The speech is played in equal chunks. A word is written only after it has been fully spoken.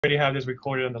already have this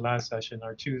recorded on the last session.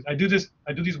 Or Tuesday. I do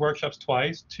these workshops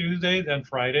twice, Tuesdays and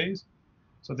Fridays.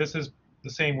 So this is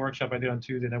the same workshop I did on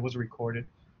Tuesday that was recorded.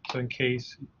 So in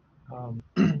case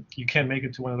you can't make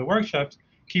it to one of the workshops,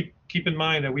 keep in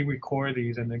mind that we record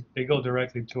these and they go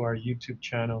directly to our YouTube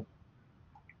channel.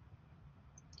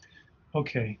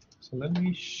 Okay, so let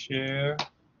me share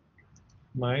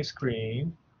my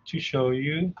screen to show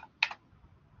you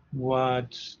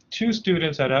what 2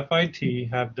 students at FIT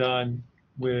have done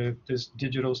with this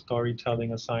digital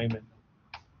storytelling assignment.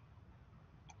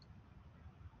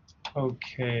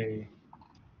 Okay.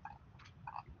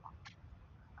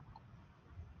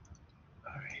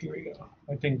 All right, here we go.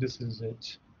 I think this is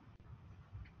it.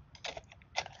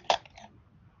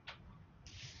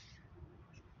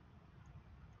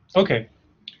 Okay.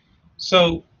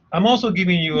 So I'm also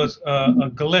giving you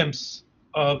a glimpse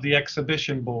of the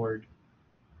exhibition board.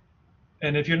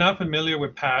 And if you're not familiar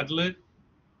with Padlet,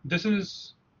 this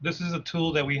is a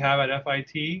tool that we have at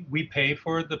FIT. We pay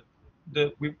for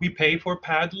we pay for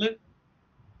Padlet.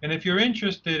 And if you're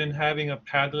interested in having a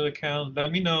Padlet account,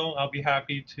 let me know. I'll be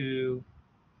happy to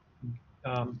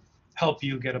help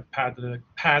you get a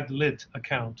Padlet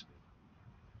account.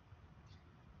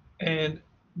 And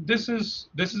this is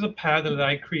a Padlet that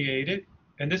I created,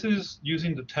 and this is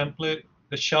using the template,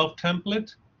 the shelf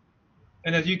template.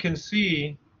 And as you can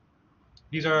see,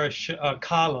 these are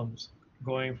columns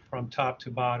going from top to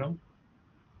bottom.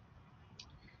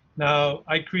 Now,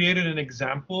 I created an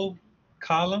example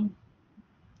column,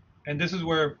 and this is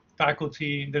where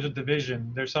faculty, there's a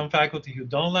division. There's some faculty who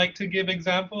don't like to give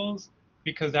examples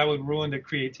because that would ruin the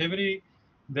creativity.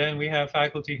 Then we have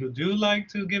faculty who do like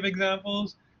to give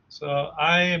examples. So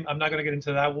I'm not going to get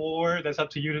into that war. That's up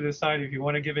to you to decide if you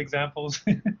want to give examples.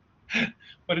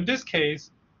 But in this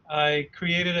case, I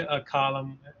created a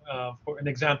column for an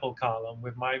example column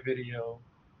with my video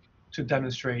to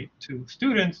demonstrate to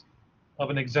students of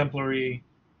an exemplary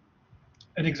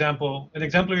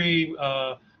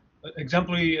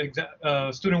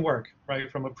student work,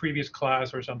 right, from a previous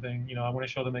class or something. You know, I want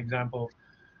to show them an example.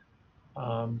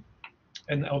 And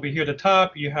over here at the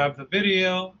top, you have the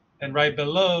video, and right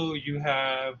below you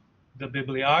have the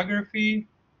bibliography,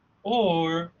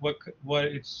 or what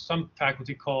some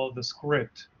faculty call the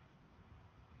script.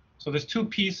 So there's 2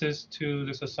 pieces to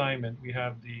this assignment. We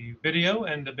have the video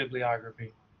and the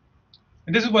bibliography.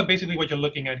 And this is basically what you're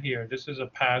looking at here. This is a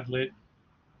Padlet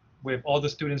with all the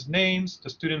students' names. The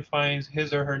student finds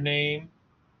his or her name.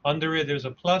 Under it, there's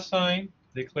a plus sign.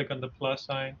 They click on the plus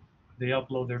sign. They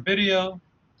upload their video,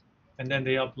 and then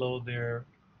they upload the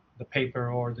paper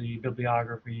or the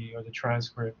bibliography or the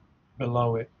transcript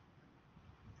below it.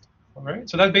 All right,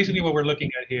 so that's basically what we're looking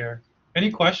at here.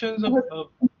 Any questions?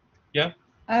 Yeah.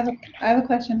 I have a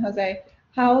question, Jose.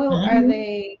 How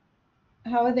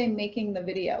are they making the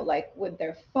video? Like with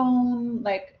their phone?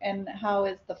 Like, and how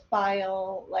is the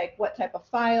file? Like, what type of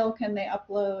file can they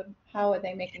upload? How are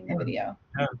they making the video?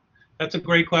 Yeah, that's a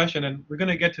great question, and we're going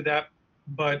to get to that.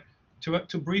 But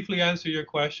to briefly answer your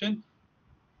question,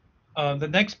 the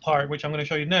next part, which I'm going to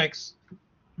show you next,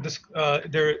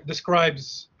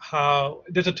 describes how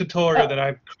there's a tutorial that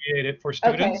I've created for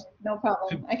students. Okay, no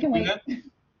problem. I can wait.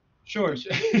 Sure.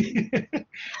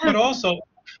 But also,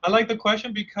 I like the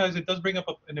question because it does bring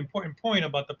up an important point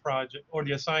about the project or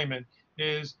the assignment.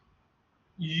 Is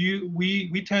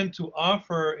we tend to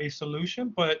offer a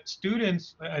solution, but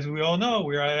students, as we all know,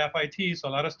 we're at FIT, so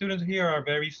a lot of students here are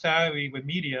very savvy with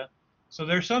media. So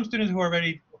there's some students who are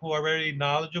very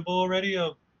knowledgeable already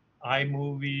of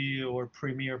iMovie or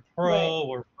Premiere Pro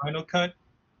or Final Cut.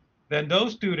 Then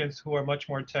those students who are much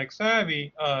more tech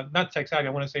savvy, not tech savvy, I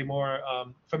want to say more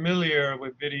familiar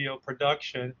with video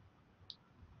production,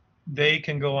 they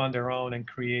can go on their own and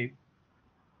create,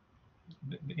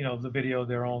 you know, the video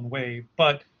their own way.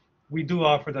 But we do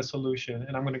offer the solution,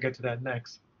 and I'm going to get to that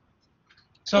next.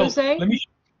 So Jose? let me.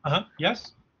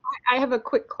 Yes. I have a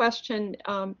quick question.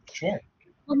 Sure.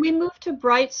 When we move to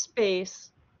Brightspace,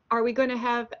 are we going to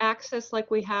have access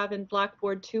like we have in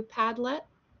Blackboard to Padlet?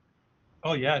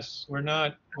 Oh yes, we're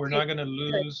not going to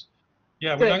lose. Good.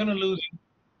 Yeah, we're not going to lose.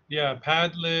 Yeah,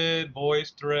 Padlet,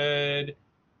 VoiceThread.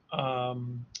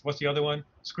 What's the other one?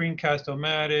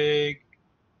 Screencast-O-Matic,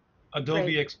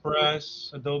 Adobe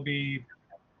Express, Adobe.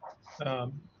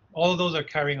 All of those are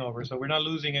carrying over, so we're not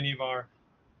losing any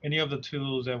of the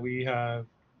tools that we have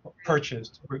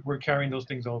purchased. We're carrying those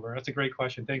things over. That's a great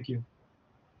question. Thank you.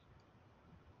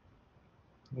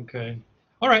 Okay.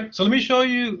 All right. So let me show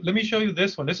you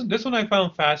this one. This one I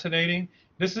found fascinating.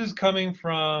 This is coming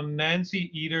from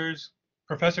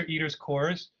Professor Eater's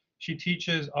course. She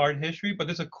teaches art history, but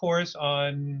this is a course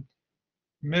on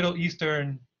Middle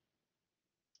Eastern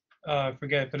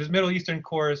forget, but it's Middle Eastern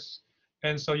course,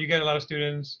 and so you get a lot of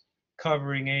students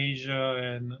covering Asia,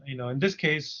 and in this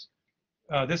case,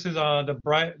 this is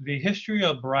the history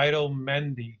of bridal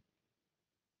mehndi,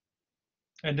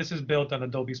 and this is built on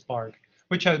Adobe Spark,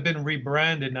 which has been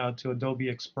rebranded now to Adobe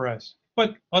Express,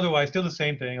 but otherwise still the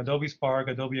same thing: Adobe Spark,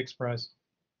 Adobe Express,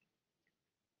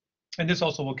 and this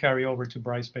also will carry over to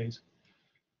Brightspace.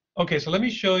 Okay, so let me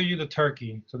show you the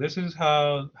turkey. So this is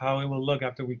how it will look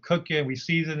after we cook it, we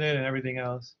season it, and everything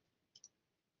else.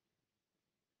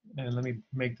 And let me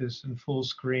make this in full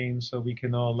screen so we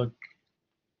can all look.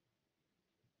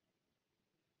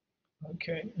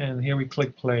 Okay, and here we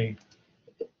click play.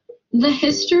 The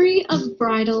History of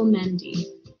Bridal Mehndi.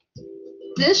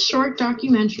 This short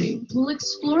documentary will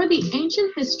explore the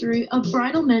ancient history of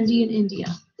bridal mehndi in India,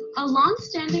 a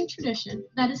long-standing tradition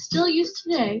that is still used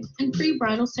today in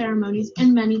pre-bridal ceremonies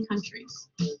in many countries.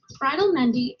 Bridal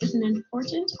mehndi is an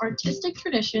important artistic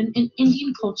tradition in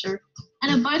Indian culture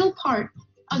and a vital part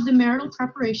of the marital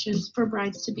preparations for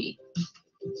brides-to-be.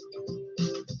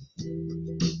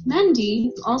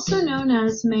 Mehndi, also known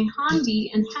as mehandi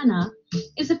and henna,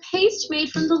 is a paste made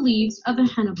from the leaves of a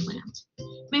henna plant.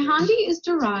 Mehandi is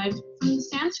derived from the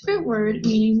Sanskrit word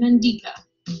meaning mendika.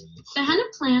 The henna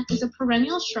plant is a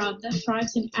perennial shrub that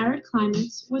thrives in arid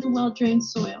climates with well-drained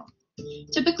soil.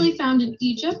 Typically found in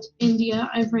Egypt, India,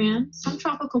 Iran, some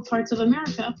tropical parts of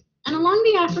America, and along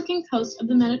the African coast of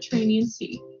the Mediterranean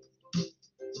Sea.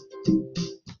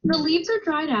 The leaves are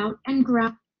dried out and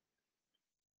ground.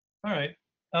 All right,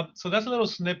 so that's a little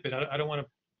snippet. I don't want to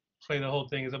play the whole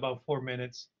thing. It's about 4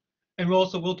 minutes. And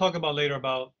we'll talk about later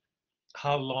about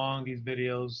how long these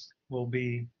videos will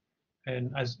be.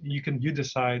 And as you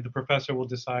decide, the professor will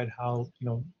decide how,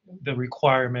 the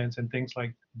requirements and things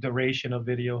like duration of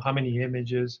video, how many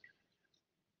images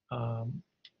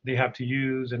they have to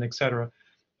use, and etc.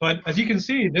 But as you can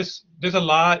see, there's a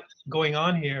lot going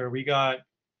on here. We got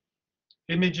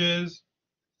images,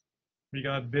 we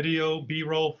got video,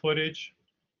 B-roll footage,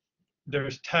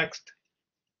 there's text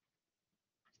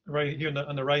right here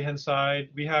on the right-hand side.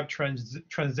 We have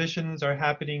transitions are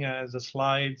happening as the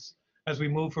slides, as we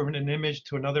move from an image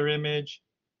to another image.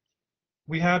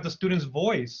 We have the student's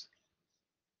voice,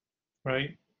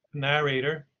 right?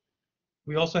 Narrator.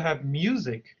 We also have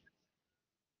music.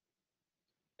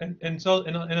 And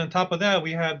on top of that,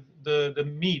 we have the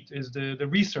meat is the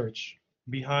research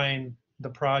behind the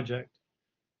project.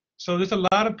 So there's a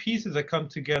lot of pieces that come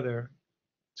together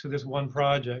to this one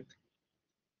project.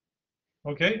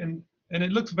 Okay, and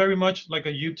it looks very much like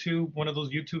a one of those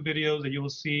YouTube videos that you will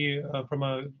see from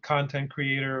a content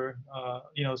creator,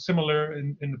 similar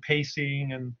in the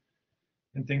pacing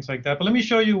and things like that. But let me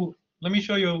show you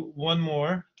one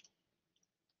more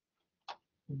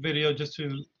video just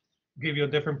to give you a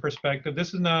different perspective.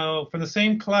 This is now from the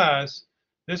same class.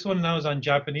 This one now is on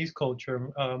Japanese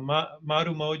culture,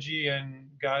 Marumoji and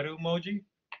Garumoji.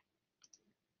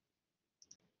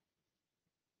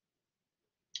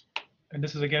 And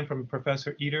this is again from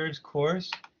Professor Eater's course.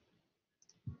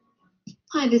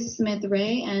 Hi, this is Samantha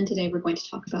Ray, and today we're going to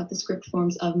talk about the script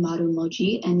forms of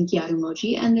Marumoji and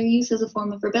Gyarumoji and their use as a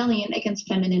form of rebellion against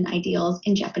feminine ideals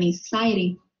in Japanese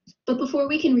society. But before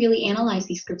we can really analyze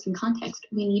these scripts in context,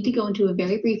 we need to go into a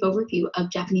very brief overview of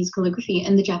Japanese calligraphy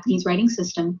and the Japanese writing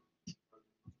system.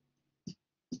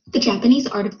 The Japanese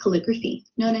art of calligraphy,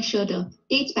 known as shodo,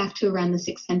 dates back to around the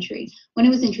 6th century, when it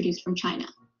was introduced from China.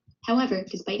 However,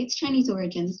 despite its Chinese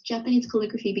origins, Japanese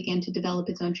calligraphy began to develop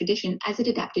its own tradition as it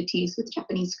adapted to use with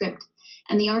Japanese script,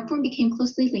 and the art form became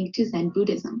closely linked to Zen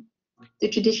Buddhism. The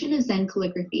tradition of Zen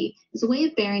calligraphy is a way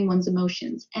of bearing one's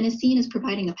emotions and is seen as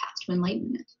providing a path to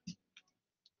enlightenment.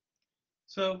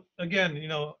 So again,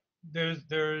 there's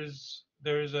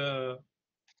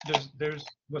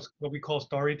what we call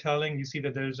storytelling. You see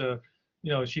that there's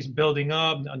she's building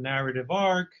up a narrative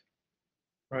arc,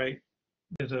 right?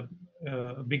 There's a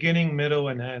beginning, middle,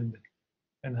 and end,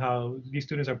 and how these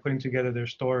students are putting together their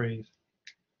stories.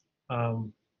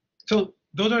 So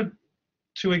those are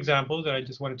 2 examples that I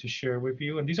just wanted to share with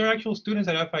you. And these are actual students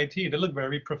at FIT. They look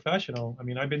very professional. I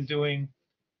mean, I've been doing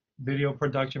video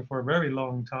production for a very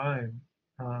long time.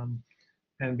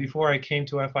 And before I came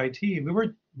to FIT,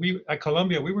 we at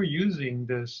Columbia, we were using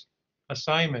this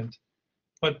assignment.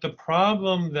 But the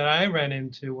problem that I ran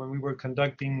into when we were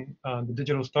conducting the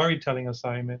digital storytelling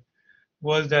assignment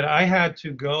was that I had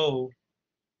to go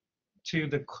to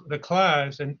the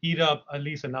class and eat up at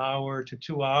least an hour to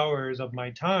 2 hours of my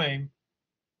time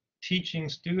teaching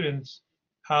students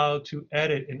how to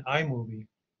edit in iMovie.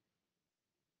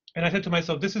 And I said to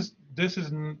myself,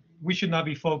 we should not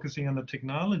be focusing on the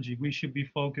technology. We should be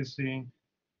focusing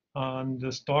on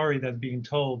the story that's being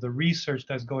told, the research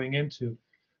that's going into.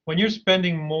 When you're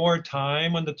spending more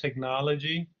time on the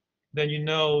technology, then you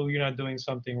know you're not doing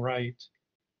something right.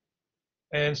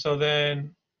 And so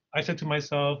then I said to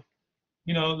myself,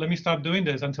 let me stop doing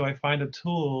this until I find a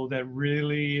tool that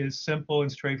really is simple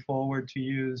and straightforward to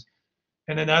use.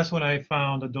 And then that's when I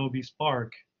found Adobe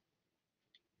Spark.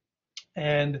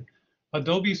 And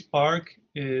Adobe Spark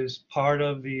is part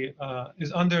of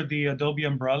is under the Adobe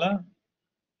umbrella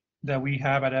that we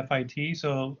have at FIT.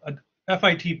 So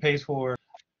FIT pays for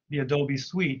the Adobe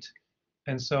suite.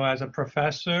 And so as a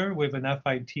professor with an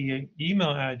FIT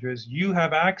email address, you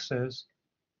have access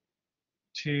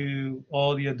to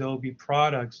all the Adobe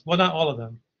products. Well, not all of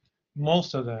them,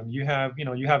 most of them. You have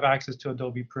access to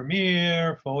Adobe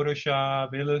Premiere,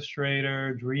 Photoshop,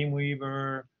 Illustrator,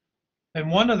 Dreamweaver, and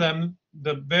one of them,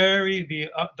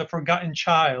 the forgotten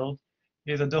child,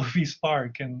 is Adobe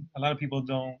Spark. And a lot of people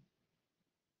don't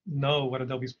know what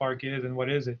Adobe Spark is and what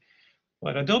is it.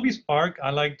 But Adobe Spark, I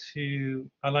like to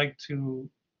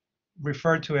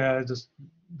refer to as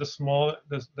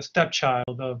the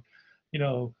stepchild of, you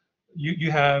know,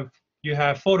 you have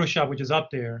Photoshop, which is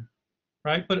up there,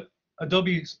 right? But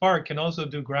Adobe Spark can also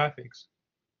do graphics.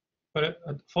 But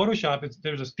Photoshop,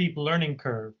 there's a steep learning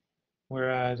curve,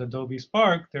 whereas Adobe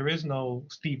Spark, there is no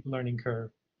steep learning curve.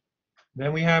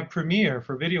 Then we have Premiere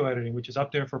for video editing, which is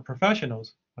up there for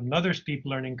professionals, another steep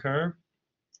learning curve.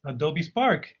 Adobe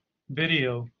Spark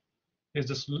Video is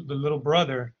the little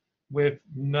brother with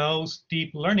no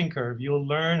steep learning curve. You'll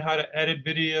learn how to edit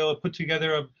video, put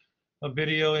together a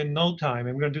video in no time.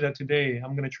 And we're going to do that today.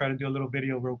 I'm going to try to do a little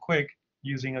video real quick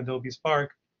using Adobe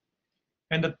Spark.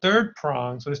 And the third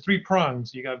prong, so there's 3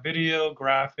 prongs. You got video,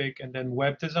 graphic, and then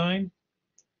web design.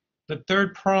 The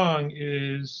third prong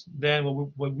is then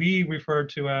what we refer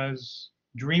to as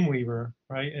Dreamweaver,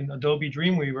 right? And Adobe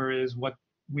Dreamweaver is what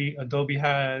Adobe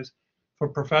has for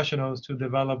professionals to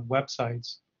develop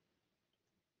websites.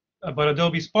 But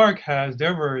Adobe Spark has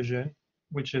their version,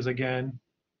 which is, again,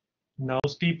 no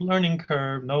steep learning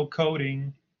curve, no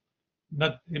coding.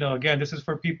 Again, this is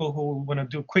for people who want to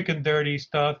do quick and dirty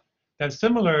stuff that's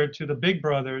similar to the big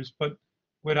brothers, but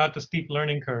without the steep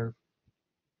learning curve.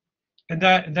 And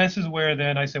this is where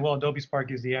then I say, well, Adobe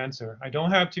Spark is the answer. I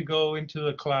don't have to go into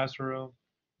the classroom,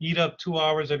 eat up 2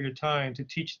 hours of your time to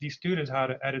teach these students how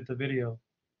to edit the video.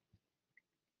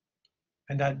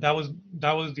 And that was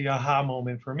the aha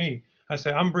moment for me. I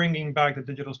said, I'm bringing back the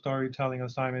digital storytelling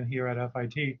assignment here at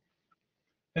FIT.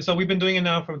 And so we've been doing it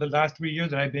now for the last 3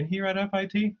 years that I've been here at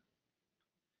FIT.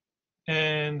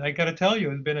 And I got to tell you,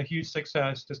 it's been a huge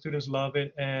success. The students love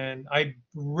it. And I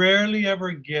rarely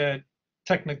ever get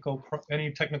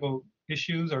any technical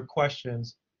issues or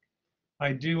questions.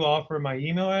 I do offer my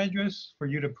email address for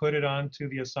you to put it onto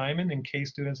the assignment in case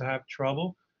students have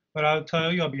trouble. But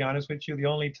I'll be honest with you, the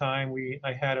only time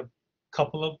I had a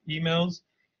couple of emails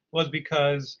was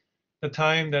because the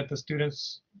time that the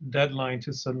students' deadline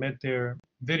to submit their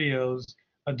videos,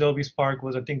 Adobe Spark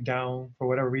was, I think, down for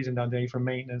whatever reason down there for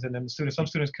maintenance, and then some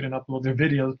students couldn't upload their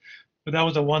videos. But that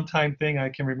was a one-time thing I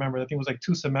can remember. I think it was like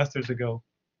 2 semesters ago.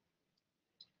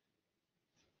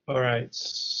 All right.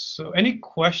 So any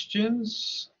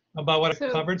questions about what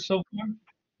I've covered so far?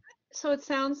 So it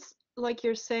sounds like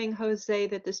you're saying, Jose,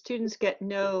 that the students get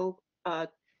no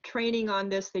training on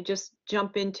this. They just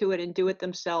jump into it and do it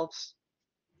themselves,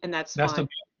 and that's fine.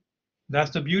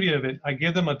 That's the beauty of it. I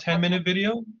give them a 10-minute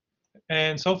video,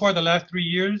 and so far the last 3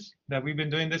 years that we've been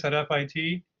doing this at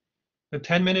FIT, the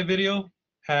 10-minute video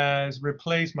has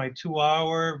replaced my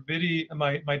 2-hour video,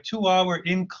 my 2-hour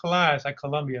in class at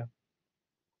Columbia.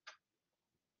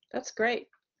 That's great.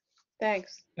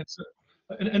 Thanks.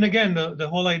 And again, the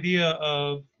whole idea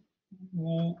of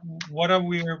what are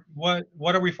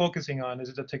we focusing on? Is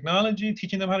it the technology,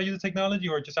 teaching them how to use the technology,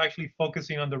 or just actually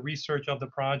focusing on the research of the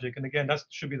project? And again, that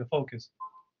should be the focus.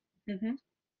 Mm-hmm.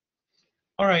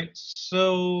 All right,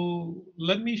 so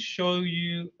let me show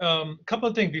you a couple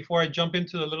of things before I jump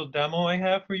into the little demo I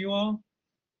have for you all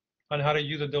on how to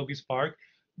use Adobe Spark.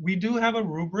 We do have a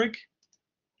rubric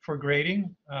for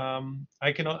grading. I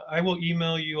will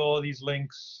email you all these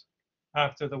links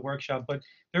after the workshop, but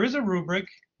there is a rubric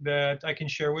that I can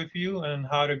share with you on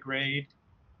how to grade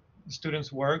the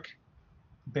students' work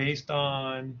based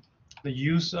on the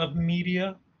use of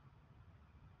media.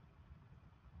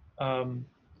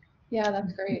 Yeah,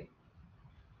 that's great.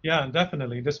 Yeah,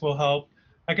 definitely. This will help.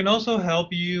 I can also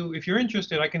help you, if you're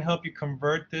interested, I can help you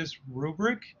convert this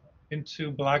rubric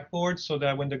into Blackboard so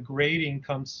that when the grading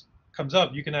comes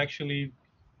up, you can actually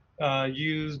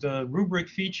use the rubric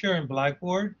feature in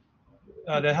Blackboard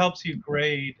that helps you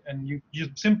grade, and you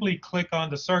simply click on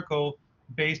the circle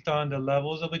based on the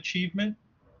levels of achievement.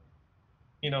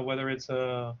 Whether it's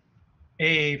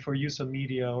A for use of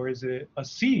media, or is it a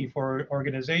C for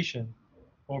organization,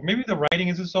 or maybe the writing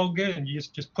isn't so good and you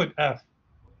just put F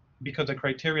because the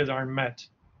criteria aren't met.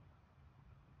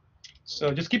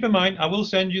 So just keep in mind, I will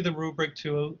send you the rubric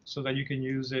tool so that you can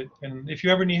use it. And if you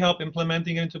ever need help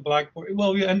implementing it into Blackboard,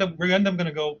 well,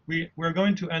 we're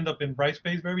going to end up in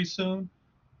Brightspace very soon.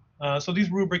 So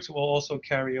these rubrics will also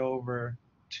carry over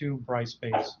to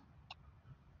Brightspace.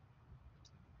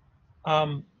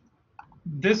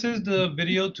 This is the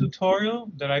video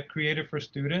tutorial that I created for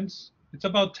students. It's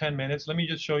about 10 minutes. Let me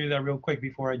just show you that real quick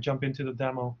before I jump into the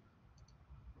demo.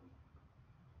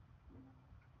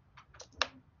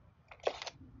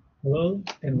 Hello,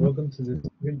 and welcome to this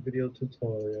video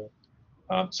tutorial.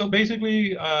 So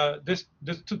basically, this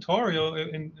tutorial,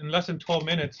 in less than 12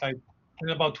 minutes, in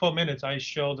about 12 minutes, I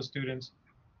show the students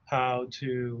how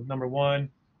to, number one,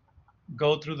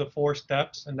 go through the 4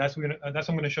 steps, and that's what I'm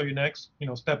going to show you next.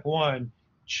 Step 1,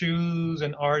 choose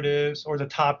an artist or the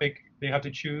topic they have to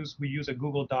choose. We use a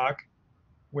Google Doc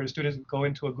where the students go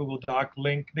into a Google Doc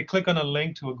link. They click on a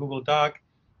link to a Google Doc.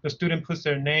 The student puts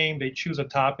their name. They choose a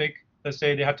topic. Let's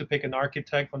say they have to pick an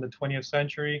architect from the 20th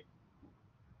century.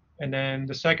 And then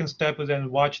the second step is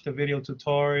then watch the video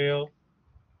tutorial.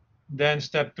 Then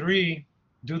step 3,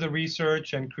 do the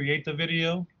research and create the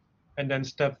video. And then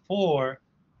step 4,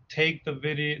 take the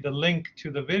link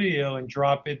to the video and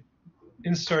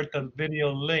insert the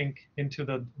video link into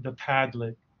the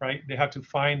Padlet, right? They have to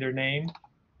find their name,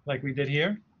 like we did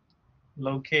here.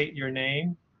 Locate your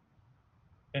name.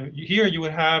 And here you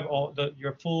would have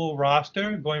your full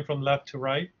roster going from left to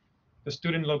right. The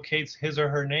student locates his or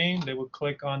her name. They would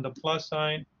click on the plus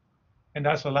sign. And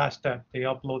that's the last step. They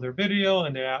upload their video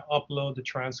and they upload the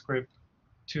transcript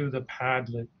to the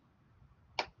Padlet.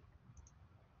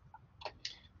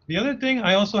 The other thing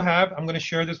I also have, I'm going to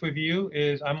share this with you,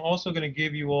 is I'm also going to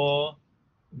give you all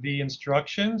the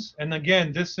instructions. And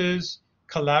again, this is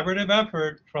collaborative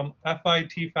effort from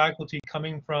FIT faculty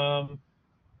coming from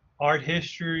art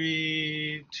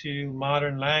history to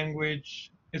modern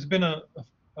language. It's been a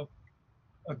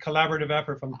collaborative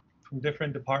effort from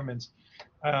different departments.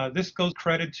 This goes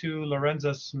credit to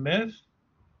Lorenza Smith,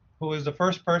 who is the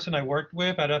first person I worked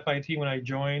with at FIT when I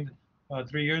joined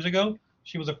 3 years ago.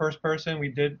 She was the first person we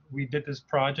did this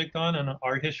project on an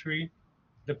art history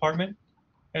department.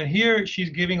 And here she's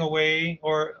giving away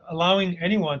or allowing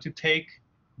anyone to take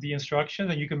the instructions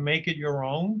and you can make it your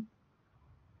own.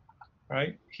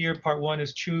 Right? Here, part 1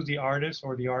 is choose the artist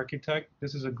or the architect.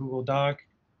 This is a Google Doc.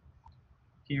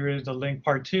 Here is the link.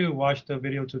 Part 2, watch the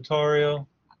video tutorial.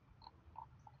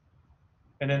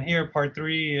 And then here, part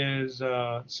 3 is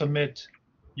submit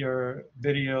your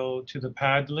video to the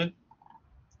Padlet.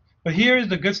 But here is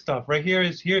the good stuff. Right here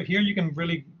you can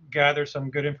really gather some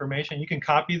good information. You can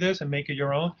copy this and make it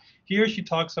your own. Here she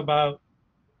talks about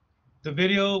the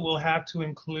video will have to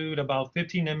include about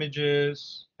 15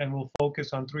 images and will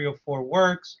focus on 3 or 4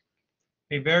 works.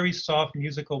 A very soft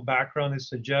musical background is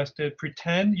suggested.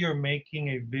 Pretend you're making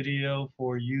a video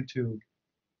for YouTube.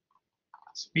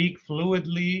 Speak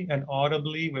fluidly and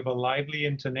audibly with a lively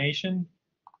intonation.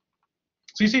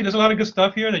 So you see, there's a lot of good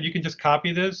stuff here that you can just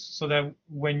copy this so that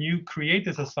when you create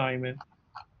this assignment,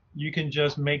 you can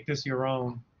just make this your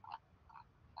own.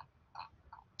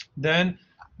 Then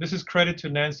this is credit to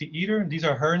Nancy Eder. These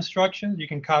are her instructions. You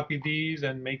can copy these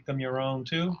and make them your own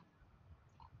too.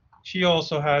 She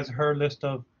also has her list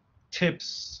of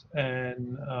tips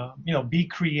and be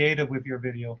creative with your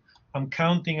video. I'm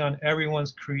counting on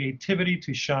everyone's creativity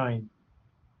to shine.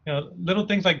 Little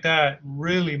things like that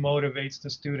really motivates the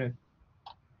student.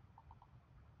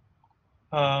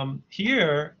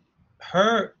 Here,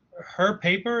 her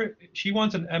paper, she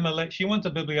wants an MLA. She wants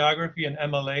a bibliography in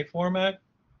MLA format.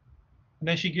 And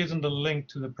then she gives them the link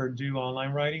to the Purdue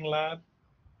Online Writing Lab,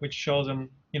 which shows them,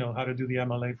 how to do the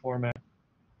MLA format.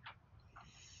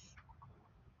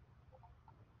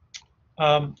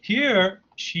 Here,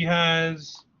 she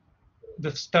has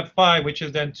the step 5, which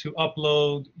is then to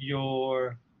upload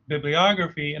your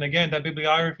bibliography. And again, that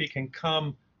bibliography can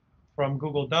come from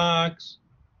Google Docs,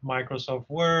 Microsoft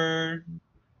Word.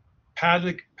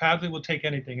 Padlet will take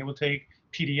anything. It will take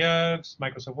PDFs,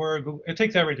 Microsoft Word, Google. It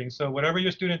takes everything. So whatever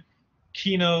your student,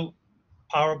 Keynote,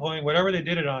 PowerPoint, whatever they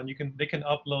did it on, they can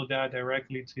upload that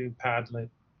directly to Padlet.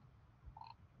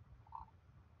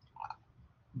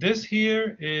 This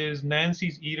here is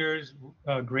Nancy Eder's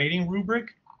grading rubric.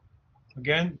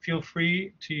 Again, feel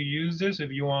free to use this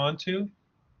if you want to.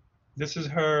 These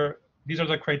are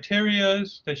the criteria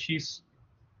that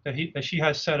she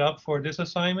has set up for this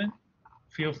assignment.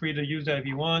 Feel free to use that if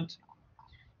you want.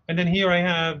 And then here I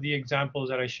have the examples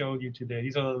that I showed you today.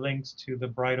 These are the links to the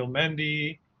bridal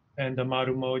Mendi and the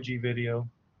Marumoji video.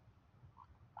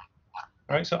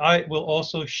 All right, so I will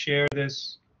also share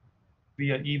this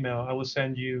via email. I will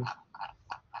send you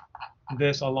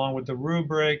this along with the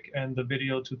rubric and the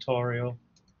video tutorial.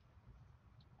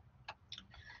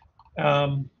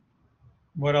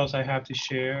 What else I have to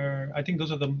share? I think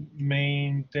those are the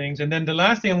main things. And then the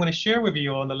last thing I'm going to share with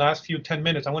you on the last few 10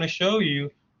 minutes, I want to show you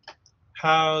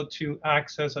how to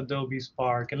access Adobe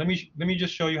Spark. And let me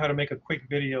just show you how to make a quick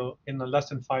video in less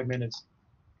than 5 minutes.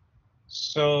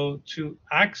 So to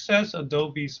access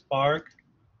Adobe Spark,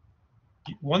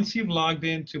 once you've logged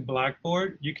into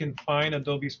Blackboard, you can find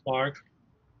Adobe Spark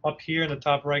up here in the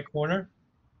top right corner.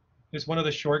 It's one of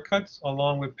the shortcuts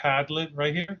along with Padlet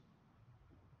right here.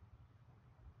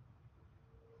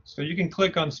 So you can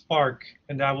click on Spark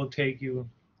and that will take you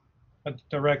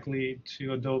directly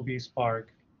to Adobe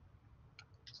Spark.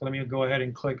 So let me go ahead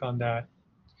and click on that.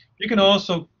 You can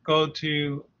also go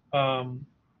to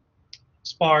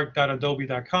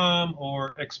spark.adobe.com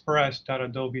or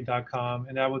express.adobe.com,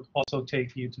 and that would also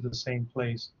take you to the same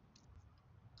place.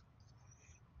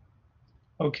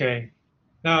 Okay,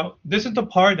 now this is the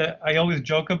part that I always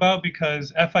joke about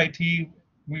because FIT,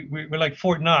 we're like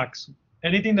Fort Knox.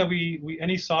 Anything that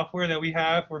any software that we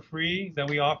have for free that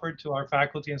we offer to our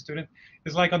faculty and students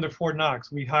is like under Fort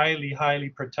Knox. We highly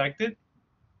protect it.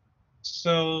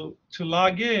 So to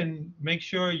log in, make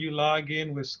sure you log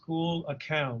in with school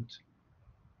account.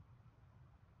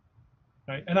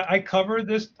 Right? And I cover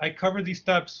these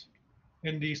steps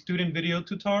in the student video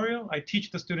tutorial. I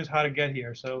teach the students how to get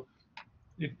here. So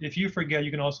if you forget, you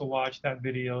can also watch that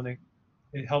video, and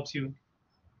it helps you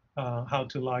how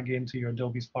to log into your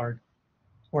Adobe Spark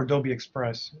or Adobe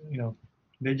Express. You know,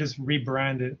 they just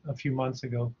rebranded a few months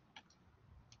ago.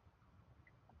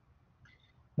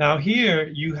 Now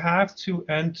here, you have to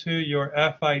enter your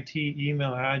FIT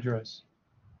email address.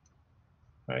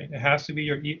 Right? It has to be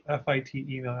your FIT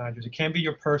email address. It can't be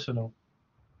your personal.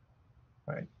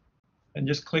 Right? And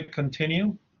just click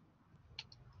continue.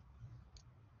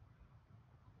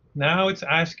 Now it's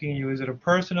asking you, is it a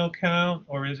personal account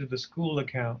or is it the school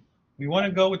account? We want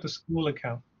to go with the school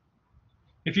account.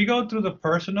 If you go through the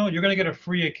personal, you're going to get a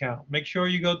free account. Make sure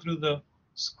you go through the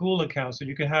school account so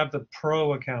you can have the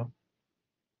pro account.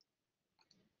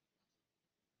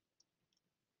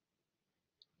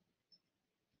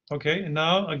 Okay, and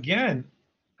now again,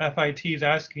 FIT is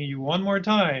asking you one more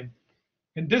time.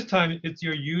 And this time it's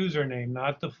your username,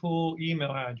 not the full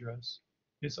email address.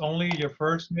 It's only your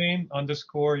first name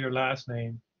underscore your last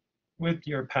name with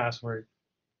your password.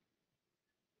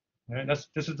 All right,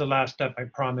 this is the last step, I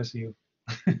promise you.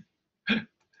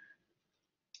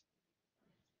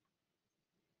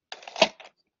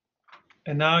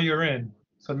 And now you're in.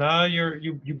 So now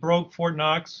you broke Fort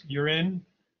Knox, you're in.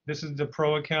 This is the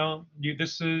pro account. You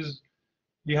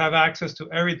have access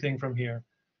to everything from here.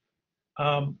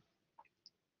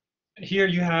 Here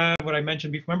you have what I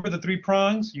mentioned before. Remember the 3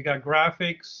 prongs? You got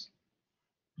graphics,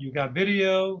 you got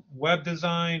video, web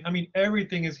design. I mean,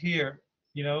 everything is here.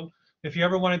 You know, if you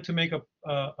ever wanted to make a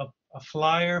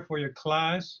flyer for your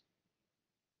class,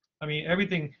 I mean,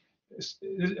 everything.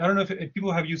 I don't know if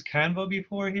people have used Canva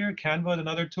before here. Canva is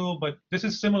another tool, but this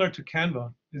is similar to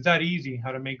Canva. It's that easy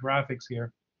how to make graphics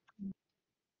here.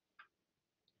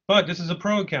 But this is a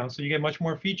pro account, so you get much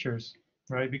more features,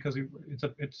 right? Because it's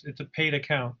a paid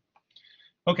account.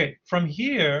 Okay, from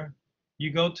here,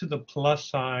 you go to the plus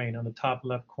sign on the top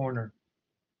left corner.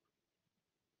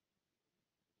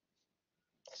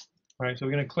 All right, so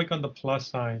we're going to click on the plus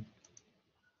sign.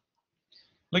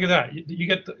 Look at that.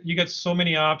 You get so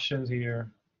many options here,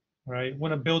 right?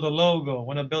 Want to build a logo,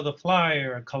 want to build a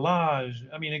flyer, a collage.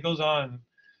 I mean, it goes on.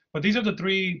 But these are the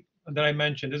 3 that I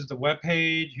mentioned. This is the web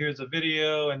page, here's a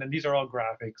video, and then these are all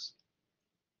graphics.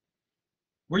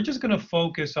 We're just going to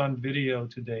focus on video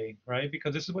today, right?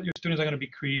 Because this is what your students are going to be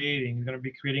creating. You're going to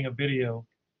be creating a video.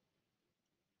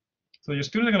 So your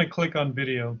students are going to click on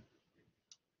video.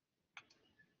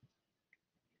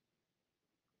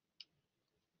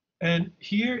 And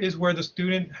here is where the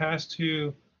student has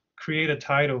to create a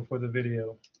title for the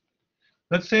video.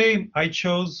 Let's say I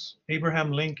chose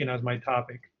Abraham Lincoln as my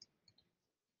topic.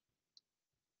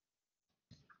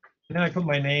 And then I put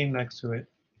my name next to it.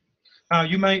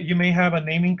 You may have a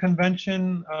naming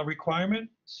convention requirement.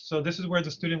 So this is where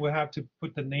the student will have to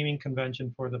put the naming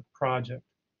convention for the project.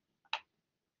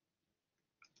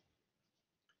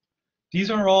 These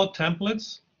are all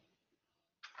templates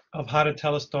of how to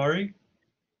tell a story.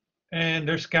 And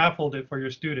they're scaffolded for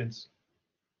your students.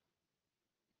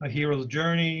 A hero's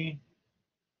journey,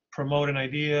 promote an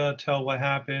idea, tell what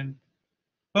happened.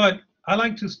 But I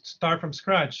like to start from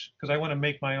scratch because I want to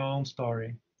make my own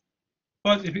story.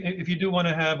 But if you do want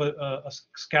to have a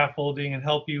scaffolding and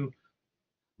help you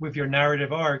with your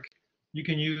narrative arc, you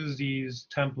can use these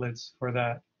templates for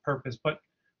that purpose. But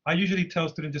I usually tell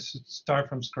students just to start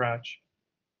from scratch.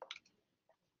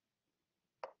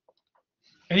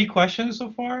 Any questions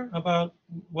so far about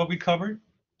what we covered?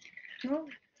 Oh,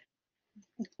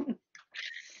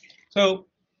 So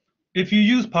if you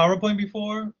used PowerPoint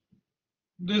before,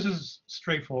 this is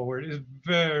straightforward. It's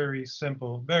very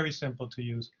simple to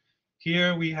use.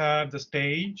 Here we have the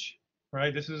stage,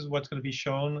 right? This is what's going to be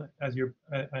shown as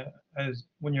as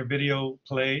when your video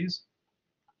plays.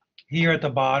 Here at the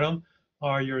bottom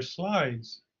are your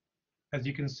slides. As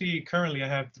you can see, currently I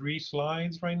have 3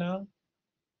 slides right now.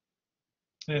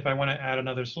 And if I want to add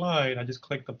another slide, I just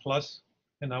click the plus,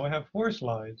 and now I have 4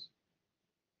 slides,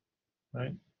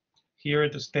 right? Here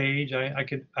at the stage, I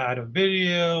could add a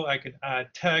video, I could add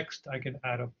text, I can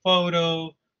add a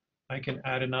photo, I can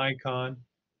add an icon.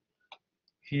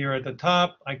 Here at the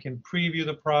top, I can preview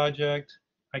the project.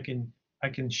 I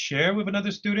can share with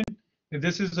another student. If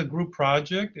this is a group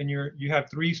project and you have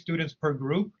 3 students per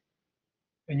group,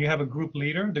 and you have a group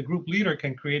leader, the group leader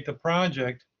can create the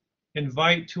project,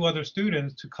 invite 2 other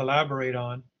students to collaborate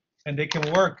on, and they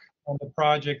can work on the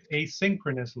project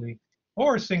asynchronously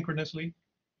or synchronously,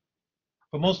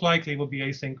 but most likely it will be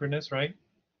asynchronous, right?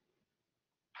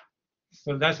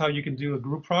 So that's how you can do a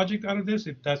group project out of this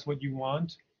if that's what you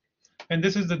want. And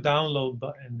this is the download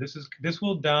button. This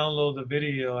will download the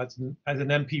video as an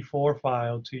MP4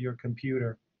 file to your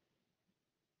computer.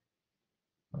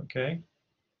 Okay.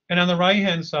 And on the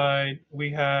right-hand side,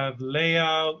 we have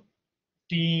layout,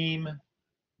 theme,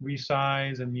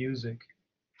 resize, and music.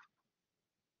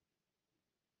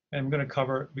 And we're going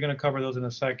to cover those in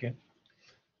a second.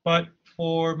 But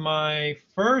for my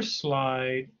first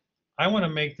slide, I want to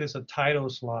make this a title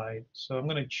slide. So I'm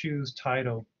going to choose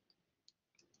title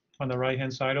on the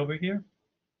right-hand side over here.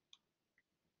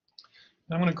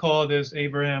 I'm going to call this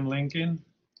Abraham Lincoln.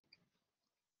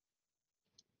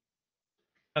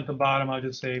 At the bottom, I'll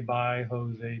just say by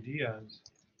Jose Diaz.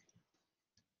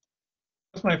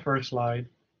 That's my first slide.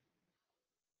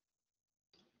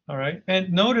 All right,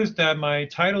 and notice that my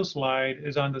title slide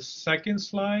is on the second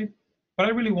slide, but I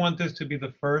really want this to be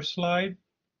the first slide.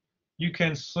 You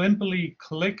can simply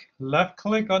left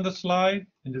click on the slide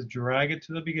and just drag it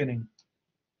to the beginning.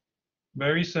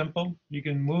 Very simple. You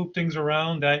can move things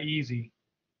around that easy.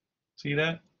 See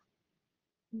that?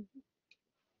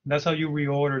 That's how you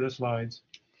reorder the slides.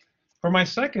 For my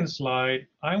second slide,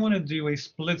 I want to do a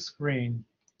split screen.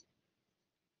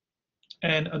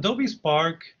 And Adobe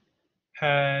Spark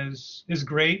is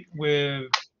great with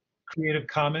Creative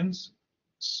Commons.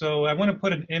 So I want to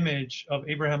put an image of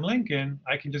Abraham Lincoln.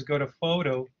 I can just go to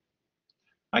photo.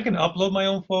 I can upload my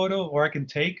own photo, or I can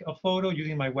take a photo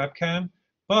using my webcam.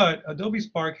 But Adobe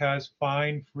Spark has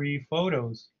fine free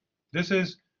photos. This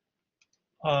is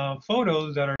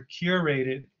photos that are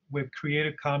curated with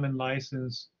Creative Commons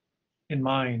license in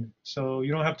mind. So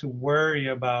you don't have to worry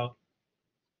about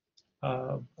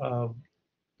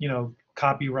you know,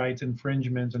 copyrights,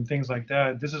 infringements, and things like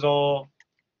that. This is all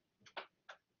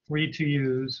free to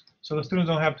use, so the students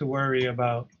don't have to worry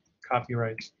about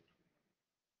copyrights.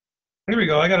 Here we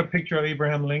go. I got a picture of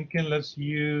Abraham Lincoln. Let's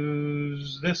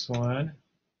use this one.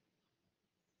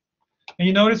 And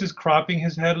you notice it's cropping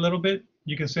his head a little bit.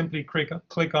 You can simply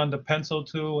click on the pencil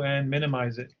tool and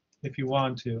minimize it if you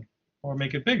want to, or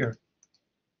make it bigger.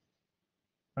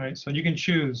 All right, so you can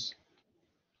choose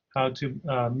how to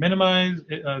minimize,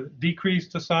 decrease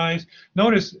the size.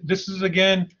 Notice this is,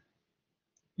 again,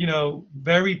 you know,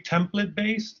 very template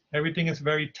based. Everything is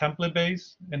very template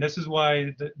based, and this is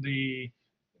why the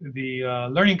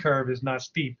learning curve is not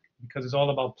steep, because it's all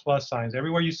about plus signs.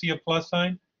 Everywhere you see a plus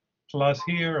sign, plus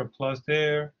here or plus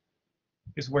there,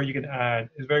 is where you can add.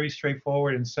 It's very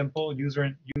straightforward and simple.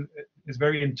 It's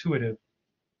very intuitive.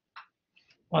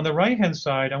 On the right hand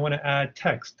side, I want to add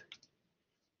text.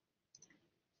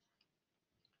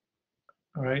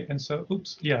 All right, and so,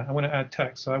 oops, yeah, I want to add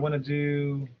text. So I want to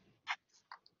do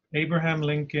Abraham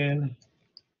Lincoln.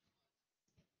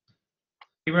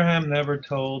 Abraham never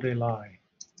told a lie.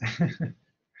 I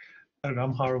don't know,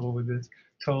 I'm horrible with this.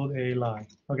 Told a lie.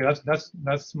 Okay,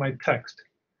 that's my text.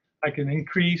 I can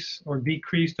increase or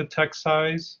decrease the text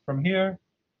size from here.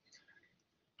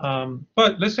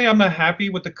 But let's say I'm not happy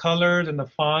with the colors and the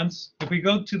fonts. If we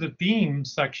go to the theme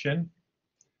section,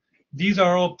 these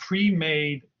are all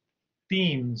pre-made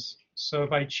themes. So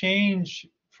if I change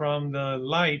from the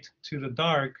light to the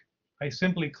dark, I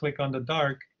simply click on the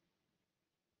dark,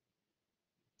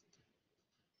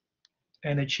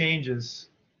 and it changes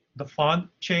the font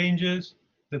changes,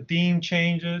 the theme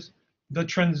changes, the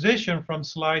transition from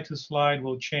slide to slide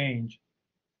will change.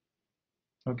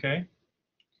 Okay?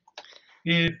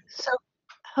 If, So,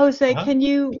 Jose,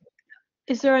 uh-huh.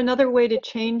 is there another way to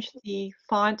change the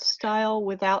font style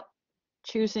without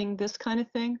choosing this kind of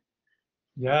thing?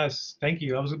 Yes, thank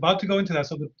you. I was about to go into that.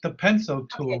 So the pencil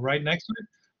tool Okay. right next to it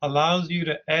allows you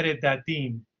to edit that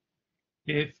theme.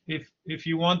 If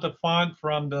you want the font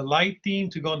from the light theme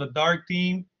to go in the dark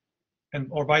theme, and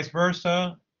or vice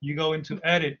versa, you go into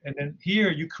edit, and then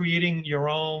here you're creating your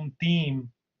own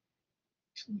theme.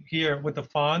 Here with the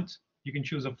font, you can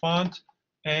choose a font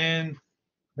and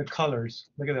the colors.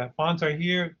 Look at that. Fonts are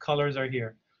here, colors are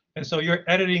here. And so you're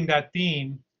editing that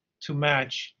theme to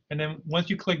match. And then once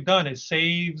you click done, it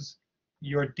saves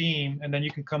your theme, and then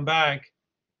you can come back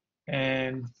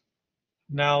and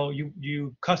now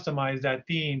you customize that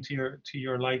theme to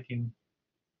your liking.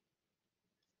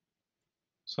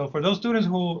 So for those students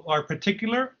who are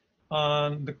particular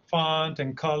on the font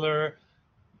and color,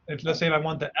 if let's say if I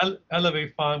want the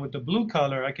Elevate font with the blue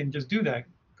color, I can just do that.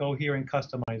 Go here and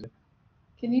customize it.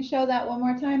 Can you show that one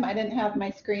more time? I didn't have my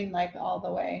screen like all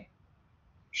the way.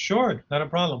 Sure, not a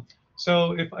problem.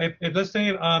 So if let's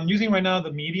say I'm using right now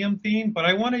the medium theme, but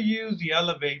I want to use the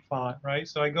Elevate font, right?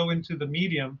 So I go into the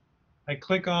medium, I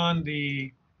click on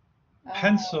the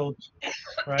pencil,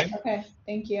 right? Okay,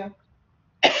 thank you.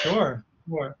 Sure,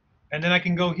 sure. And then I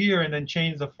can go here and then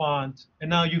change the font. And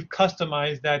now you've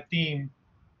customized that theme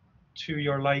to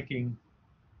your liking.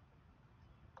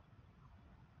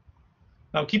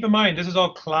 Now keep in mind, this is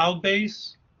all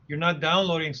cloud-based. You're not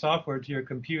downloading software to your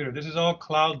computer. This is all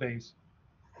cloud-based.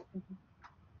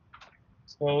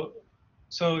 So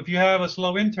if you have a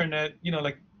slow internet, you know,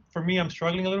 like for me, I'm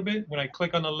struggling a little bit when I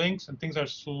click on the links and things are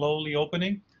slowly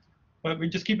opening. But we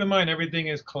just keep in mind everything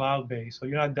is cloud-based, so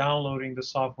you're not downloading the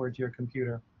software to your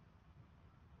computer.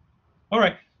 All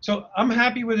right, so I'm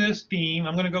happy with this theme.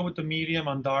 I'm going to go with the medium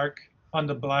on dark, on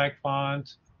the black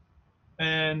font.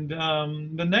 And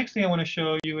the next thing I want to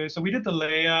show you is, so we did the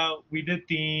layout, we did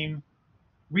theme.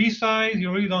 Resize,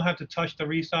 you really don't have to touch the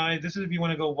resize. This is if you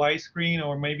want to go widescreen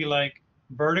or maybe like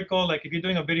vertical. Like if you're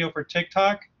doing a video for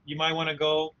TikTok, you might want to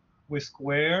go with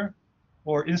square,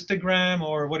 or Instagram,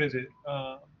 or what is it?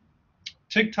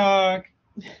 TikTok.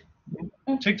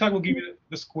 TikTok will give you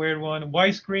the squared one.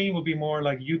 Widescreen will be more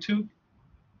like YouTube.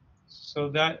 So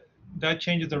that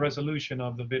changes the resolution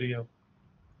of the video.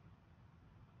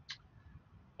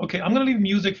 Okay, I'm gonna leave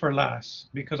music for last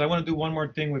because I want to do one more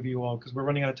thing with you all because we're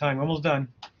running out of time. We're almost done.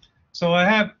 So I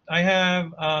have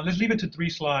let's leave it to 3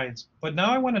 slides. But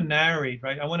now I want to narrate,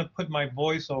 right? I want to put my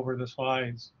voice over the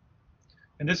slides.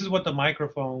 And this is what the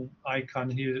microphone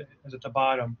icon here is at the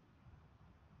bottom.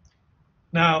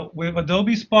 Now with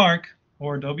Adobe Spark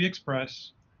or Adobe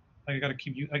Express, I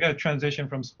gotta transition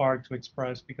from Spark to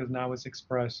Express because now it's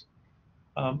Express.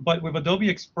 But with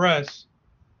Adobe Express,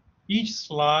 each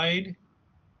slide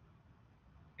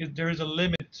there is a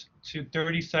limit to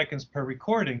 30 seconds per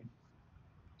recording.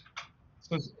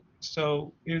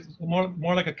 So it's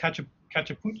more like a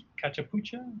cachapucha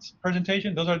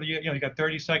presentation. Those are the, you got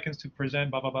 30 seconds to present,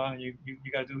 blah blah blah, and you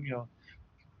got to do,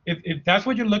 if that's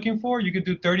what you're looking for, you could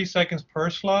do 30 seconds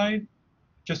per slide,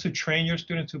 just to train your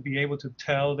students to be able to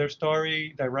tell their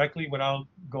story directly without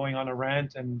going on a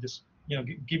rant and just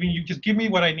give me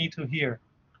what I need to hear.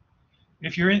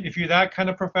 If you're that kind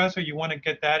of professor, you want to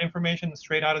get that information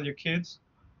straight out of your kids,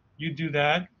 you do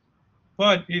that.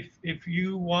 But if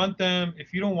you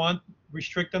don't want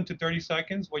restrict them to 30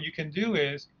 seconds, what you can do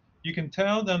is you can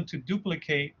tell them to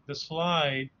duplicate the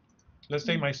slide. Let's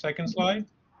say my second slide,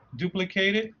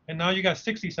 duplicate it, and now you got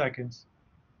 60 seconds.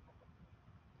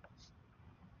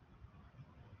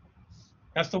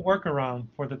 That's the workaround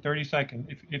for the 30 seconds.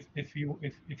 If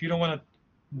you don't want to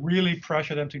really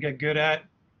pressure them to get good at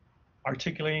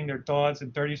articulating their thoughts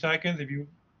in 30 seconds, if you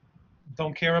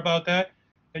don't care about that,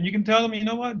 then you can tell them, you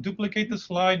know what, duplicate the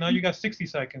slide. Now you got 60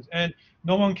 seconds. And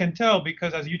no one can tell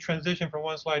because as you transition from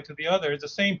one slide to the other, it's the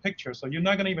same picture. So you're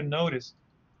not going to even notice.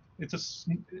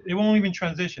 It won't even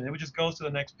transition. It just goes to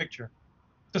the next picture.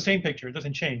 It's the same picture. It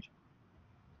doesn't change.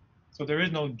 So there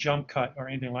is no jump cut or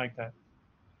anything like that.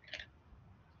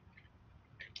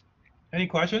 Any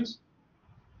questions?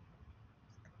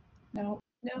 No.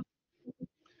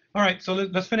 All right, so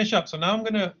let's finish up. So now I'm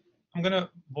gonna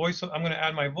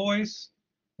add my voice.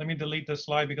 Let me delete this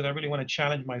slide because I really want to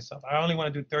challenge myself. I only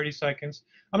want to do 30 seconds.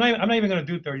 I'm not even going to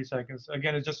do 30 seconds.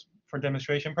 Again, it's just for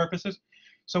demonstration purposes.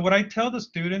 So what I tell the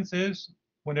students is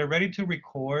when they're ready to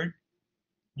record,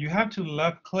 you have to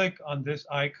left click on this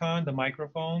icon, the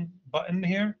microphone button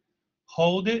here,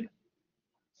 hold it,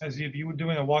 as if you were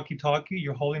doing a walkie-talkie,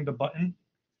 you're holding the button.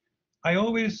 I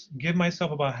always give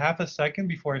myself about half a second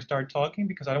before I start talking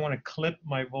because I don't want to clip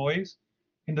my voice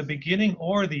in the beginning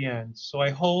or the end. So I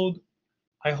hold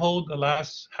the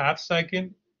last half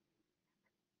second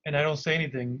and I don't say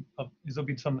anything. There'll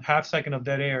be some half second of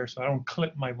dead air so I don't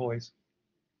clip my voice.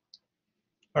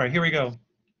 All right, here we go.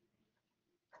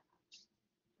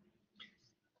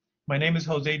 My name is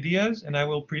Jose Diaz and I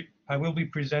will be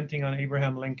presenting on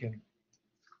Abraham Lincoln.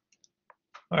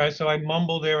 All right, so I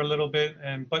mumble there a little bit,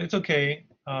 but it's okay.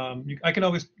 I can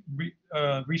always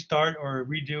restart or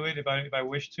redo it if I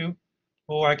wish to,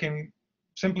 or I can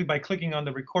simply by clicking on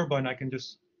the record button, I can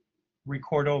just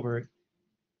record over it.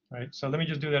 All right, so let me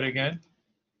just do that again.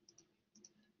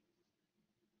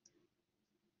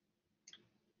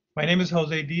 My name is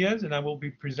Jose Diaz, and I will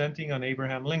be presenting on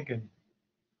Abraham Lincoln.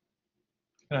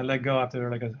 And I let go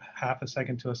after like a half a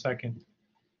second to a second.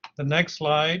 The next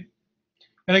slide,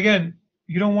 and again,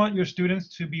 you don't want your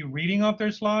students to be reading off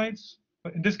their slides.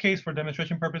 But in this case, for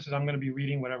demonstration purposes, I'm going to be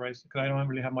reading whatever because I don't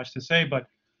really have much to say. But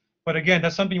again,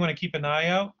 that's something you want to keep an eye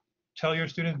out. Tell your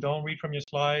students don't read from your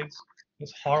slides.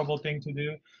 It's a horrible thing to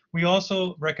do. We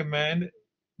also recommend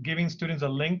giving students a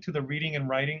link to the reading and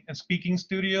writing and speaking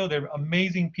studio. They're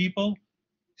amazing people.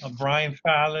 Brian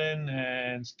Fallon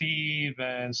and Steve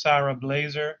and Sarah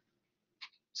Blazer.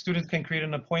 Students can create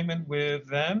an appointment with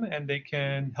them and they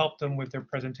can help them with their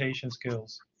presentation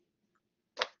skills.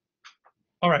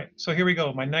 All right, so here we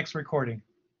go, my next recording.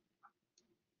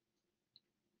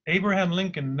 Abraham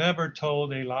Lincoln never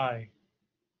told a lie.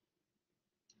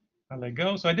 I let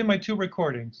go, so I did my 2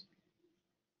 recordings.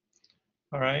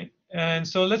 All right, and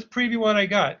so let's preview what I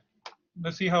got.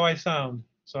 Let's see how I sound.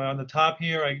 So on the top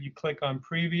here, you click on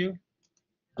preview.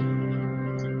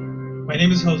 My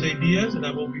name is Jose Diaz, and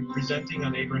I will be presenting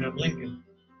on Abraham Lincoln.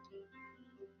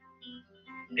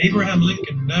 Abraham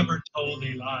Lincoln never told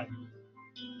a lie.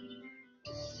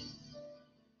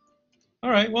 All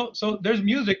right, well, so there's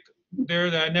music there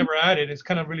that I never added. It's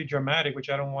kind of really dramatic, which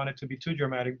I don't want it to be too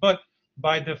dramatic. But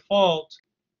by default,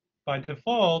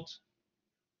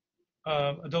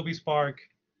 Adobe Spark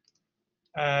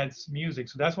adds music.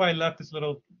 So that's why I left this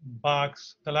little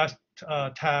box, the last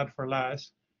tab for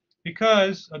last,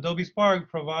 because Adobe Spark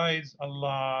provides a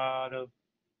lot of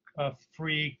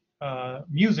free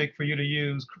music for you to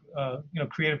use,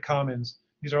 Creative Commons.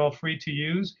 These are all free to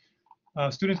use.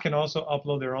 Students can also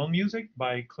upload their own music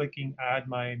by clicking Add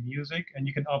My Music, and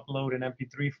you can upload an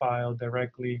MP3 file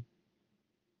directly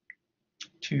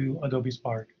to Adobe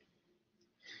Spark.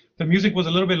 The music was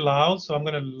a little bit loud, so I'm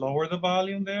going to lower the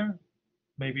volume there,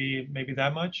 maybe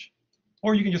that much.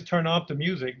 Or you can just turn off the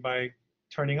music by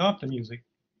turning off the music.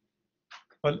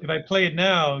 But if I play it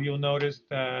now, you'll notice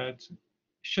that it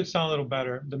should sound a little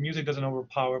better. The music doesn't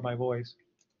overpower my voice.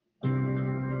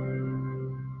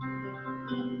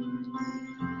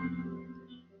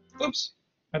 Oops,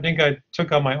 I think I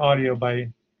took out my audio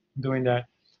by doing that.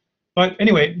 But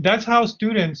anyway, that's how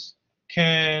students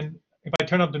can, if I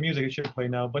turn up the music, it should play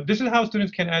now. But this is how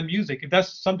students can add music. If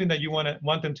that's something that you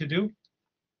want them to do.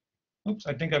 Oops,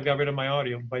 I think I've got rid of my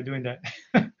audio by doing that.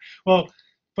 Well,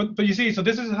 but you see, so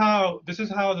this is how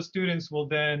the students will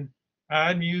then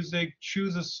add music,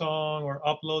 choose a song, or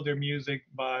upload their music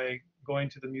by going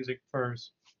to the music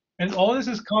first. And all this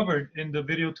is covered in the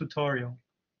video tutorial.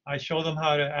 I show them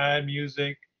how to add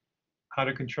music, how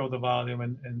to control the volume,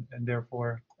 and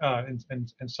therefore and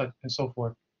so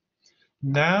forth.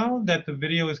 Now that the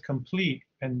video is complete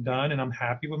and done, and I'm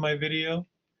happy with my video,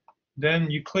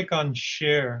 then you click on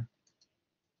Share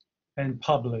and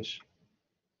Publish.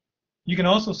 You can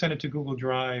also send it to Google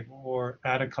Drive or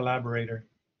add a collaborator.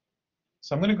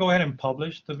 So I'm going to go ahead and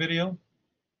publish the video,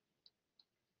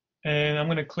 and I'm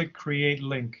going to click Create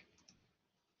Link.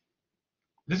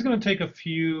 This is going to take a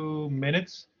few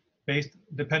minutes,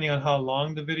 depending on how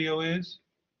long the video is.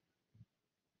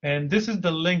 And this is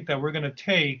the link that we're going to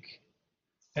take,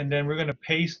 and then we're going to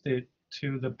paste it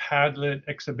to the Padlet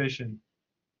exhibition,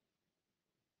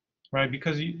 right?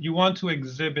 Because you want to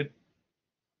exhibit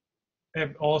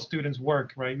all students'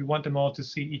 work, right? You want them all to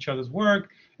see each other's work,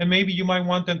 and maybe you might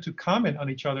want them to comment on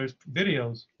each other's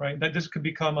videos, right? That this could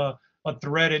become a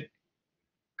threaded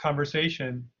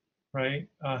conversation, right?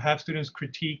 Have students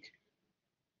critique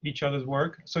each other's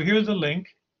work. So here's the link.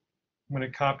 I'm going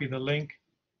to copy the link,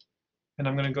 and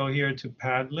I'm going to go here to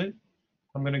Padlet.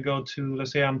 I'm going to go to,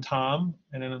 let's say I'm Tom,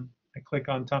 and then I click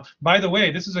on Tom. By the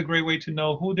way, this is a great way to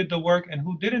know who did the work and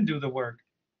who didn't do the work,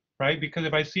 right? Because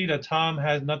if I see that Tom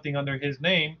has nothing under his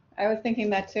name. I was thinking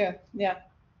that too, yeah.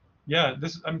 Yeah,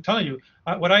 I'm telling you,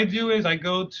 what I do is I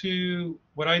go to,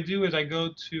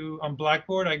 on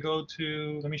Blackboard,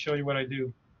 let me show you what I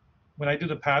do. when I do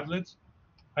the Padlets,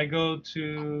 I go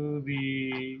to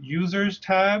the Users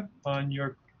tab on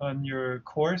your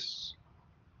course.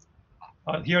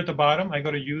 Here at the bottom, I go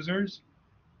to Users.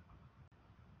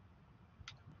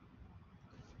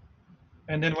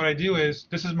 And then what I do is,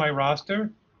 this is my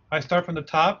roster. I start from the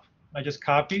top. I just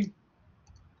copy.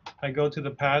 I go to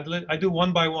the Padlet. I do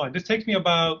one by one. This takes me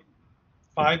about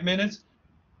 5 minutes.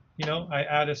 You know, I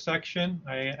add a section,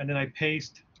 and then I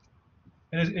paste.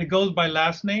 And it goes by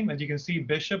last name. As you can see,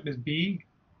 Bishop is B.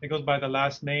 It goes by the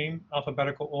last name,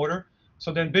 alphabetical order.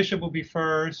 So then Bishop will be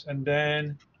first, and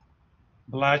then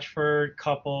Blatchford,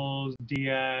 Couples,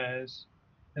 Diaz,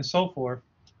 and so forth.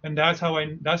 And that's how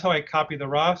I copy the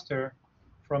roster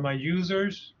from my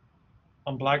users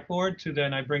on Blackboard to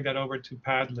then I bring that over to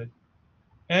Padlet.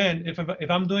 And if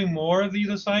I'm doing more of these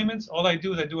assignments, all I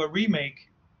do is I do a remake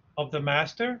of the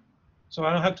master, so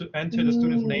I don't have to enter the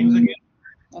students' names again.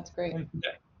 That's great.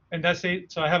 And that's it.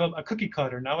 So I have a cookie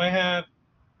cutter. Now I have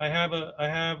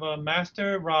a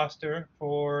master roster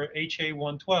for HA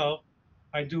 112.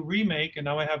 I do remake, and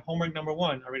now I have homework number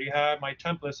 1. I already have my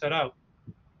template set out.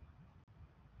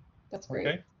 That's great.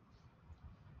 Okay.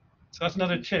 So that's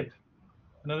another tip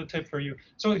for you.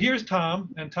 So here's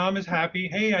Tom, and Tom is happy.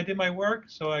 Hey, I did my work.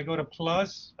 So I go to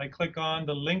plus, I click on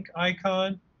the link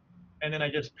icon, and then I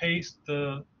just paste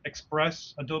the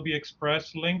Adobe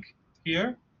Express link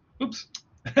here. Oops,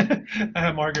 I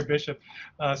have Margaret Bishop.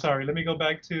 Sorry, let me go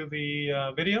back to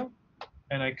the video,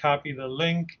 and I copy the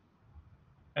link,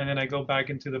 and then I go back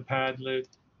into the Padlet,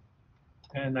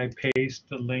 and I paste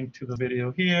the link to the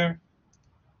video here.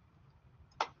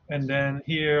 And then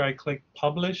here I click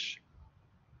publish.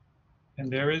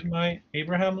 And there is my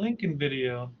Abraham Lincoln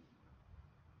video,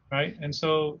 right? And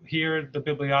so here the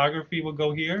bibliography will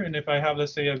go here. And if I have,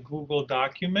 let's say, a Google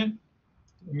document,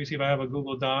 let me see if I have a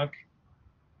Google Doc.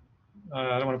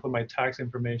 I don't want to put my tax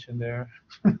information there.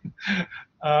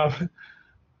 I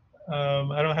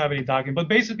don't have any document, but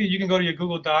basically you can go to your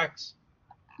Google Docs.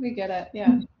 We get it,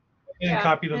 yeah. And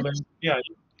copy the link, yeah.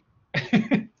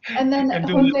 And then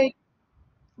Jose,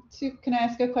 can I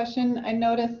ask a question? I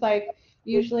noticed, like,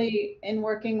 usually in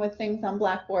working with things on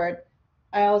Blackboard,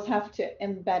 I always have to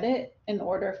embed it in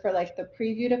order for like the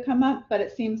preview to come up, but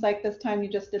it seems like this time you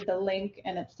just did the link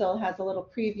and it still has a little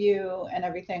preview and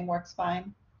everything works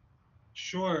fine.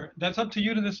 Sure, that's up to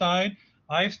you to decide.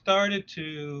 I've started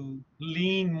to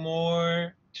lean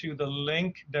more to the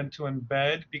link than to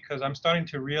embed, because I'm starting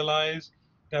to realize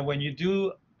that when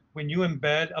you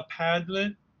embed a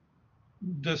Padlet,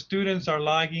 the students are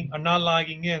not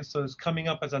logging in, so it's coming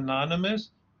up as anonymous.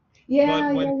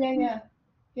 Yeah.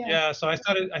 Yeah, so I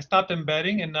stopped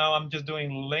embedding, and now I'm just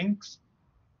doing links.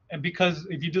 And because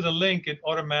if you do the link, it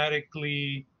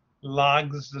automatically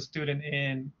logs the student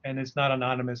in, and it's not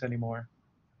anonymous anymore.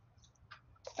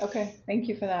 Okay, thank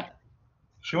you for that.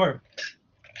 Sure.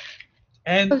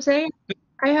 And Jose,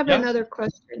 I have another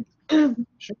question.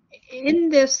 Sure. In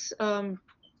this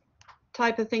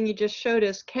type of thing you just showed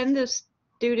us, can the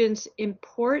students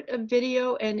import a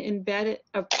video and embed it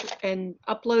and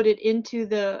upload it into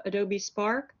the Adobe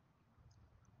Spark?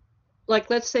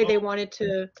 Like, let's say they wanted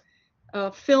to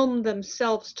film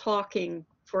themselves talking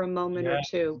for a moment or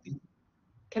two.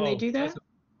 Can they do that?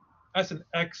 That's an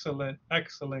excellent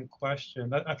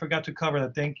question. I forgot to cover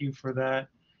that. Thank you for that.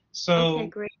 So okay,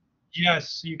 great.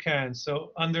 Yes, you can.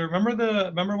 So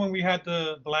remember when we had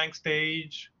the blank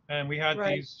stage and we had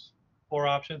these 4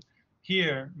 options?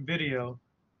 Here, video,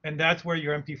 and that's where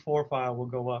your MP4 file will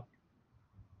go up.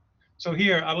 So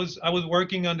here, I was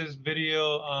working on this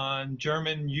video on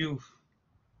German youth,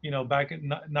 back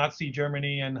in Nazi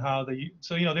Germany, and how they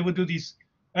would do these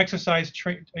exercise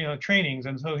trainings.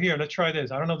 And so here, let's try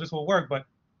this. I don't know if this will work, but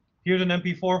here's an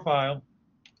MP4 file.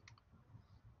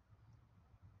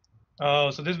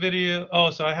 Oh, so this video,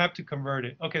 so I have to convert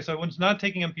it. Okay, so when it's not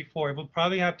taking MP4, it will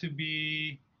probably have to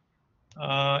be,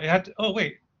 it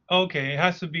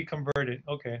has to be converted.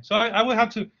 Okay, so I would have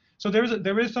to, so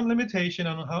there is some limitation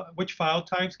on which file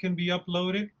types can be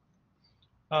uploaded.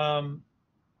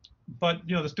 But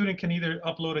the student can either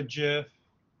upload a GIF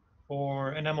or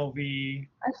an MOV.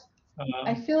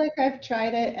 I feel like I've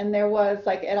tried it, and there was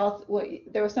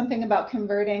there was something about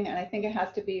converting, and I think it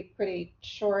has to be pretty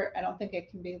short. I don't think it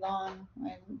can be long.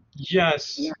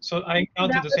 Yes. Yeah. So I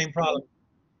encountered the same problem.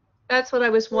 That's what I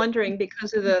was wondering,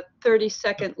 because of the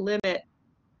 30-second limit.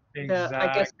 Exactly.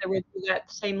 I guess there would be that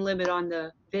same limit on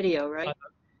the video, right?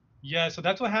 Yeah. So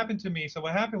that's what happened to me. So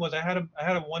what happened was I had a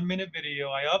 1-minute video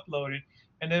I uploaded,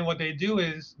 and then what they do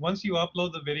is once you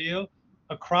upload the video,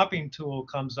 a cropping tool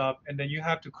comes up, and then you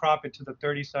have to crop it to the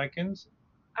 30 seconds.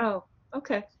 Oh,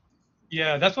 okay.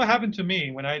 Yeah, that's what happened to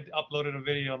me when I uploaded a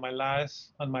video on my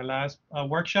last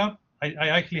workshop. I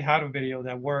actually had a video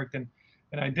that worked, and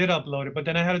I did upload it, but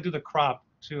then I had to do the crop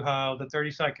to how the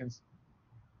 30 seconds.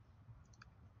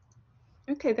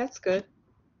 Okay, that's good.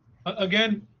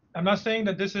 Again, I'm not saying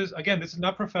that this is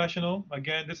not professional.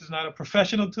 Again, this is not a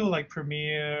professional tool like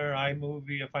Premiere,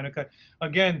 iMovie, or Final Cut.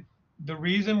 Again, the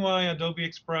reason why Adobe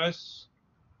Express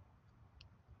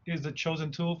is the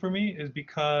chosen tool for me is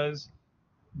because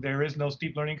there is no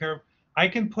steep learning curve. I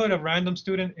can put a random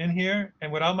student in here,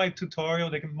 and without my tutorial,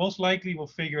 they can most likely will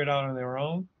figure it out on their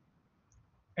own.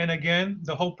 And again,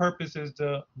 the whole purpose is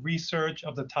the research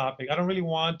of the topic. I don't really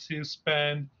want to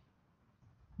spend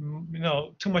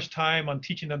too much time on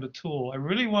teaching them the tool. I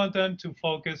really want them to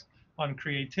focus on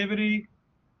creativity,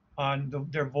 on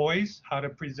their voice, how to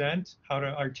present, how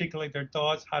to articulate their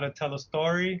thoughts, how to tell a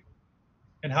story,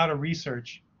 and how to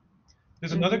research.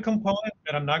 There's another component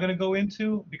that I'm not going to go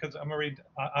into because I'm already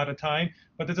out of time,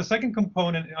 but there's a second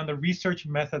component on the research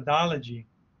methodology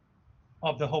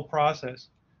of the whole process.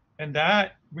 And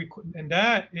that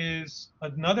is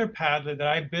another Padlet that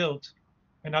I built.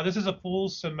 And now this is a full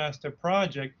semester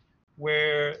project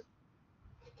where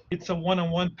it's a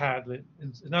one-on-one Padlet.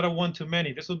 It's not a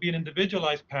one-to-many. This will be an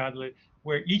individualized Padlet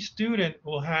where each student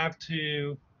will have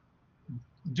to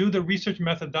do the research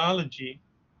methodology.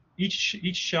 Each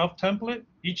shelf template,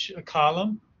 each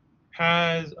column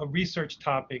has a research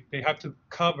topic they have to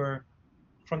cover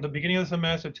from the beginning of the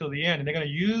semester till the end, and they're going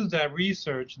to use that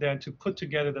research then to put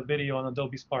together the video on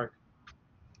Adobe Spark.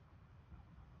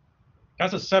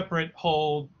 That's a separate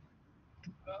whole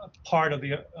part of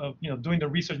doing the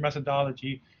research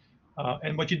methodology.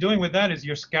 And what you're doing with that is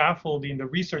you're scaffolding the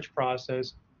research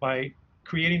process by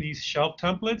creating these shelf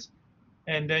templates,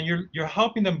 and then you're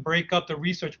helping them break up the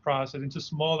research process into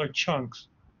smaller chunks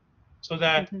so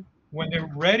that when they're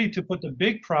ready to put the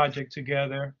big project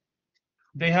together,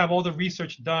 they have all the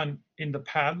research done in the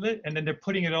Padlet, and then they're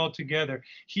putting it all together.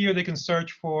 Here they can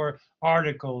search for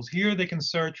articles. Here they can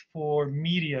search for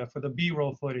media, for the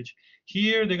B-roll footage.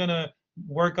 Here they're going to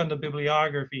work on the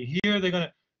bibliography. Here they're going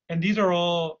to, and these are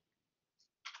all,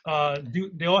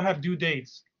 they all have due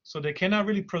dates. So they cannot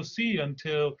really proceed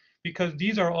until, because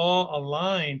these are all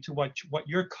aligned to what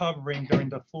you're covering during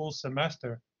the full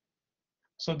semester.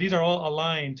 So these are all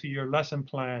aligned to your lesson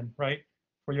plan, right,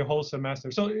 for your whole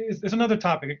semester. So it's another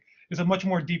topic. It's a much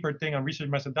more deeper thing on research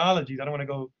methodologies. I don't want to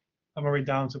go, I'm already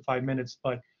down to 5 minutes,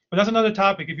 but that's another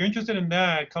topic. If you're interested in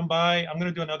that, come by. I'm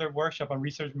going to do another workshop on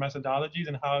research methodologies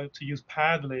and how to use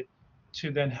Padlet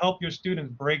to then help your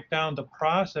students break down the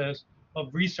process of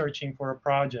researching for a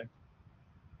project.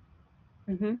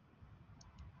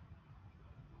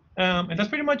 And that's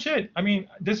pretty much it. I mean,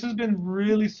 this has been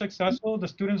really successful. The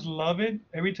students love it.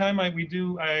 Every time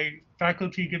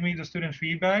faculty give me the student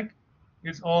feedback,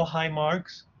 it's all high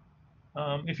marks.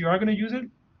 If you are going to use it,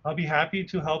 I'll be happy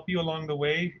to help you along the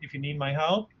way if you need my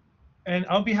help. And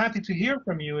I'll be happy to hear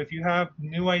from you if you have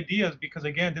new ideas, because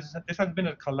again, this has been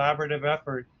a collaborative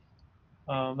effort.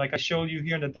 Like I showed you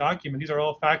here in the document, these are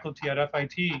all faculty at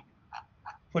FIT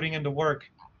putting in the work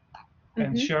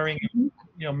and sharing.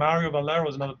 Mario Valero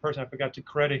is another person I forgot to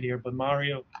credit here, but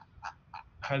Mario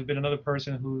has been another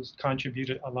person who's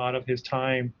contributed a lot of his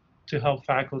time to help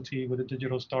faculty with a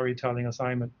digital storytelling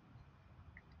assignment.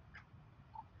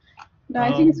 No,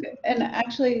 I think it's good. And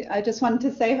actually, I just wanted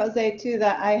to say, Jose, too,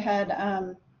 that I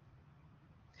had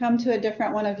come to a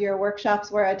different one of your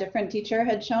workshops where a different teacher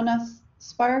had shown us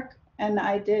Spark, and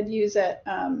I did use it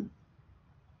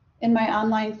in my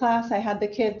online class. I had the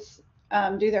kids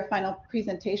do their final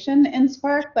presentation in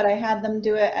Spark, but I had them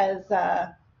do it as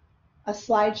a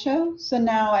slideshow. So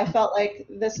now I felt like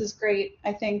this is great.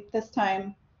 I think this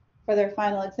time for their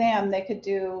final exam, they could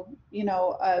do,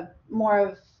 more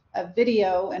of a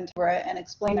video and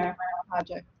explain their final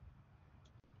project.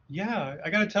 Yeah, I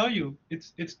gotta tell you,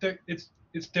 it's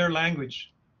their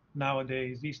language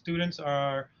nowadays. These students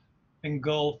are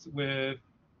engulfed with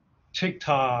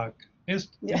TikTok,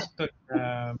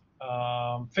 Instagram,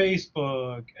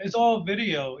 Facebook. It's all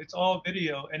video.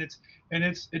 And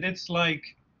it's like,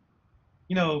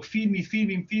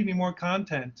 feed me more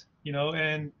content,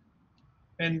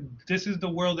 and this is the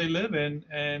world they live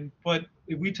in. But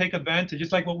if we take advantage,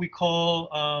 it's like what we call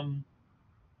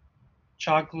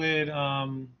chocolate.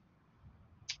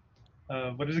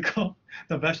 What is it called?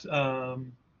 The best,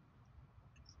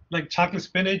 like chocolate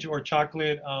spinach or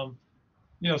chocolate.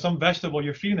 Some vegetable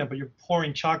you're feeding them, but you're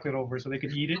pouring chocolate over it so they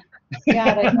could eat it.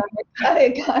 Yeah, I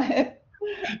got it.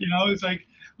 It's like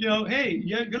hey,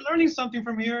 yeah, you're learning something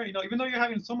from here. Even though you're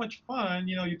having so much fun,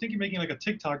 you think you're making like a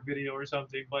TikTok video or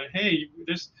something, but hey,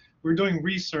 we're doing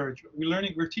research.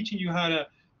 We're teaching you how to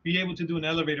be able to do an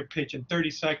elevator pitch in 30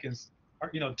 seconds.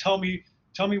 Or, tell me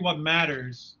what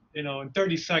matters, in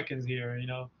 30 seconds here,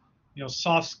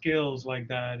 soft skills like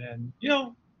that. And,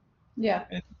 Yeah.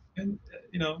 and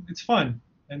it's fun.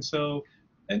 And so,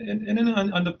 and then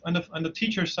on the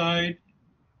teacher side,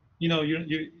 you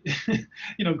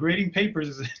grading papers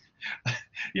is,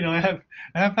 I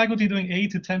have faculty doing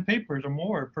 8 to 10 papers or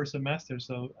more per semester.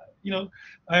 So,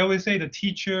 I always say the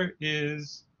teacher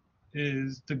is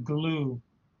the glue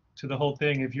to the whole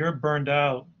thing. If you're burned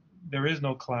out, there is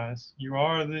no class. You're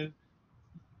all the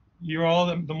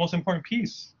most important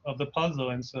piece of the puzzle.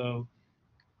 And so,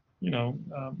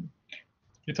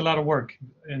 it's a lot of work.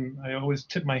 And I always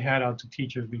tip my hat out to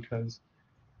teachers because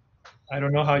I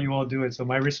don't know how you all do it. So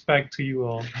my respect to you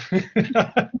all.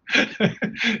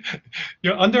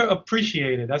 You're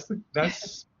underappreciated.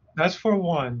 That's for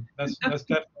one. That's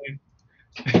definitely,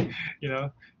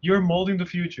 you're molding the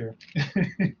future.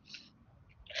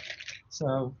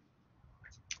 So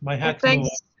my Well, hat to you thanks,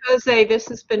 all. Jose. This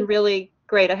has been really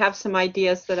great. I have some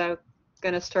ideas that I'm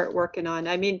going to start working on.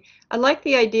 I mean, I like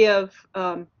the idea of,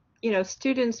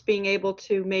 students being able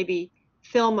to maybe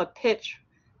film a pitch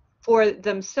for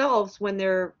themselves when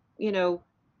they're,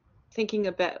 thinking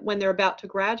about when they're about to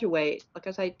graduate.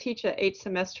 Because I teach an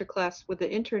 8-semester class with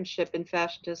an internship in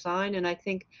fashion design, and I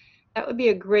think that would be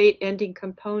a great ending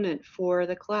component for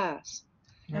the class.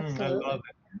 I Absolutely. love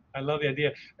it. I love the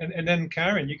idea. And then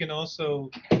Karen, you can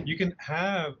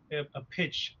have a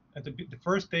pitch at the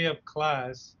first day of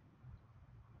class,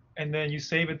 and then you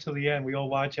save it till the end. We all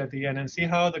watch at the end and see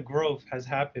how the growth has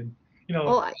happened.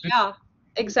 Well, yeah, Yeah,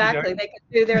 exactly. They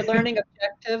could do their learning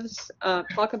objectives,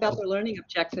 talk about their learning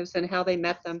objectives and how they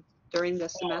met them during the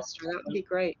semester. That would be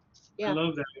great. I Yeah.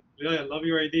 love that. Yeah, I love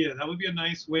your idea. That would be a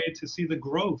nice way to see the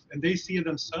growth, and they see it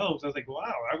themselves. I was like,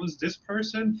 wow, I was this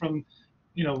person from,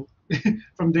 you know,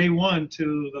 from day one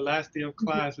to the last day of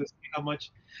class. Let's see how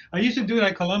much. I used to do it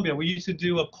at Columbia. We used to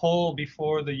do a poll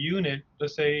before the unit.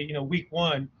 Let's say, week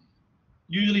one,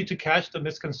 usually to catch the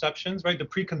misconceptions, right? The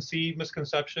preconceived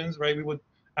misconceptions, right? We would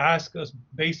ask a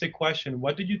basic question: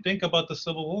 what did you think about the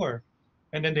Civil War?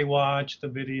 And then they watch the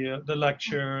video, the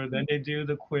lecture, then they do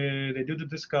the quiz, they do the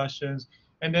discussions,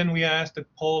 and then we ask the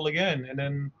poll again, and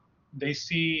then they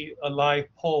see a live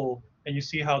poll, and you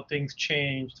see how things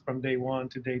changed from day one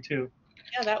to day two.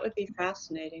 Yeah, that would be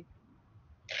fascinating.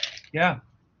 Yeah,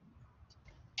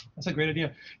 that's a great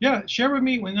idea. Yeah, share with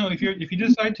me. If you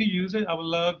decide to use it, I would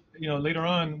love, later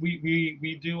on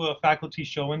we do a faculty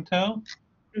show and tell,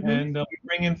 and we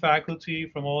bring in faculty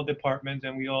from all departments,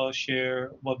 and we all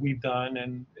share what we've done,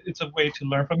 and it's a way to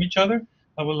learn from each other.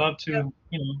 I would love Yep. to,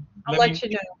 I'll let you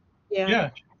know. Yeah. yeah,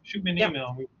 shoot me an Yep.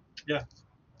 email. Yeah,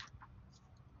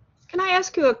 Can I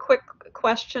ask you a quick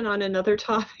question on another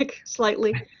topic,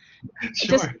 slightly?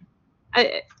 sure. Just,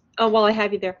 while I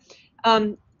have you there.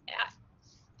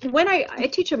 When I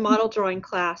teach a model drawing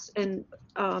class, and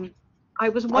I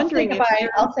was wondering if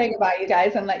I'll say goodbye, you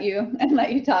guys, and let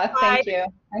you talk. Thank you.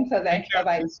 Thanks, Jose. Bye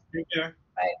bye. Take care.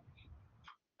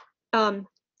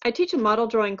 I teach a model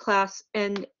drawing class,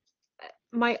 and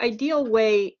my ideal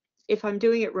way, if I'm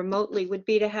doing it remotely, would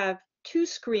be to have 2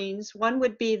 screens. One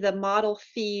would be the model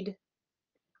feed,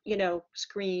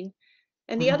 screen,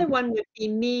 and the other one would be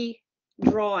me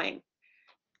drawing.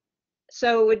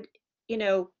 So it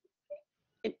would,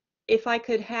 if I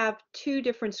could have 2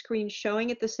 different screens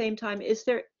showing at the same time, is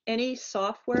there any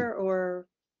software or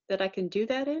that I can do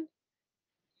that in?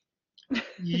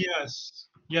 Yes,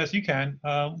 you can.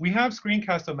 We have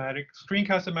Screencast-O-Matic.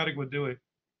 Screencast-O-Matic would do it.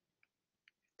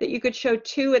 That you could show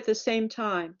 2 at the same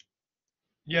time.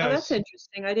 Yes. Oh, that's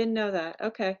interesting. I didn't know that.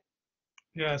 Okay.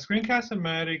 Yeah,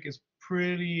 Screencast-O-Matic is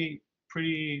pretty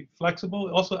flexible,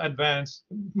 also advanced,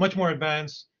 much more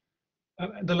advanced.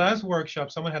 The last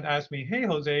workshop, someone had asked me, "Hey,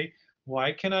 Jose,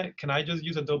 why can I just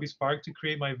use Adobe Spark to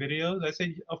create my videos?" I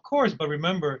said, "Of course, but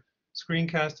remember,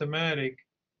 Screencast-O-Matic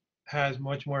has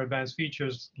much more advanced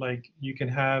features. Like you can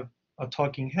have a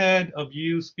talking head of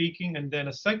you speaking, and then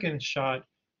a second shot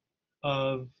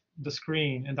of the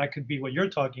screen, and that could be what you're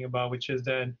talking about, which is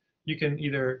then you can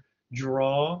either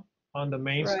draw on the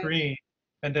main Right. screen,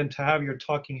 and then to have your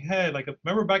talking head. Like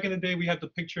remember back in the day we had the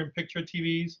picture-in-picture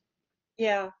TVs.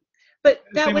 Yeah. But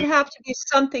that Same would with, have to be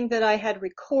something that I had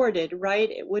recorded, right?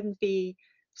 It wouldn't be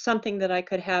something that I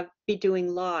could be doing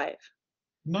live.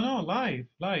 no, live.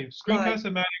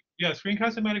 Screencast-O-Matic, yeah,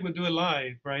 Screencast-O-Matic would do it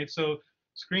live, right? So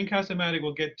Screencast-O-Matic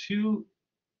will get 2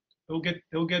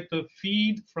 it'll get the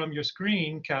feed from your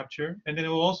screen capture, and then it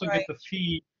will also get Right. the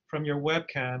feed from your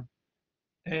webcam,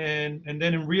 and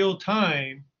then in real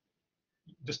time,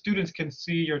 the students can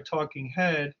see your talking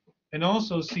head and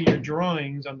also see your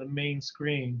drawings on the main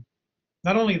screen.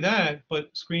 Not only that,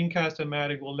 but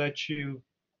Screencast-O-Matic will let you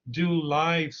do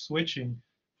live switching.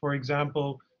 For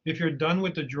example, if you're done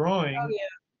with the Oh, drawing yeah.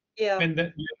 Yeah. and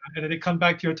then it comes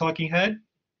back to your talking head,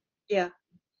 Yeah.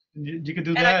 you could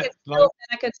do And that live.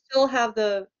 I could still have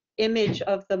the image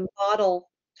of the model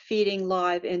feeding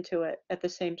live into it at the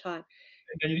same time.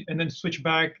 And then switch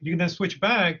back. You can then switch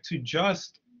back to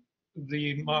just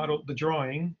the model, the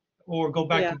drawing, or go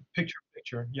back Yeah. to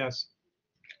picture. Yes.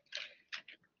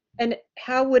 And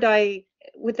how would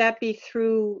that be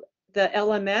through the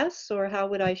LMS, or how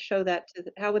would I show that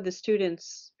how would the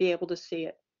students be able to see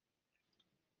it?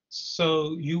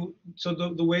 So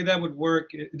the way that would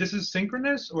work, this is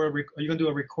synchronous, or are you gonna do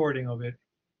a recording of it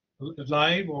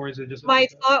live, or is it just? My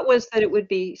thought was that it would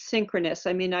be synchronous.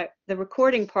 I mean, the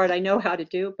recording part I know how to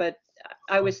do, but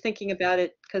I was thinking about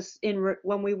it because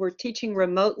when we were teaching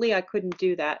remotely, I couldn't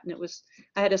do that, and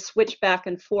I had to switch back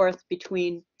and forth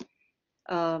between.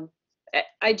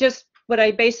 What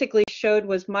I basically showed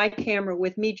was my camera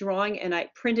with me drawing, and I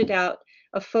printed out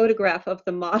a photograph of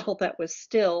the model that was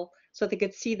still, so they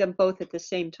could see them both at the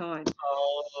same time.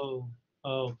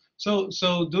 Oh.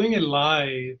 So doing it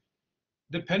live,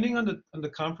 depending on the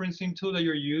conferencing tool that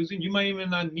you're using, you might even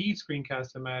not need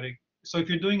Screencast-O-Matic. So if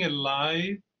you're doing it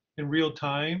live in real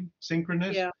time,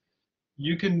 synchronous, Yeah.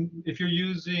 you can, if you're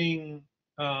using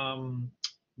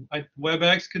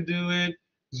WebEx could do it,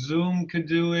 Zoom could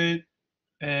do it,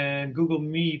 and Google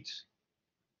Meet.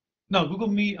 No, Google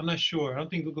Meet, I'm not sure. I don't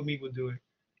think Google Meet would do it.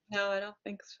 No, I don't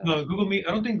think so. No, Google Meet,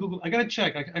 I don't think Google, I gotta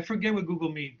check. I forget what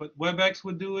Google Meet, but WebEx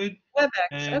would do it. WebEx.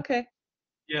 And Okay.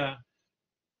 yeah.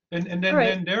 And All then,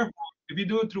 right. therefore, if you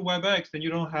do it through WebEx, then you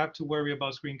don't have to worry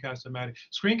about Screencast-O-Matic.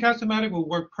 Screencast-O-Matic will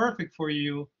work perfect for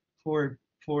you for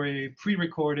a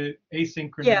pre-recorded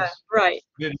asynchronous Yeah. Right.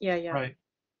 video. Yeah. Right.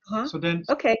 Uh-huh. So then,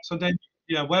 Okay.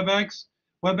 yeah,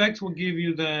 WebEx will give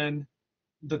you then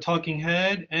the talking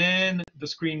head and the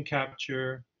screen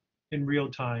capture in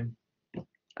real time.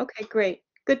 Okay, great.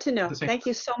 Good to know. At the same Thank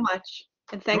you so much.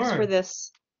 And thanks for Sure.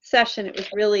 this session. It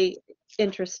was really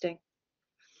interesting.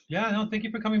 Yeah, no, thank you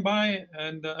for coming by.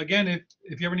 And again,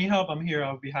 if you ever need help, I'm here.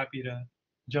 I'll be happy to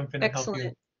jump in and help you.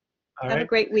 Excellent. All Have a right.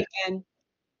 great weekend.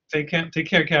 Take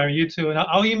care, Karen. You too. And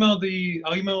I'll email the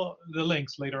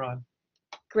links later on.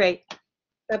 Great.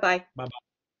 Bye-bye. Bye bye.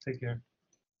 Take care.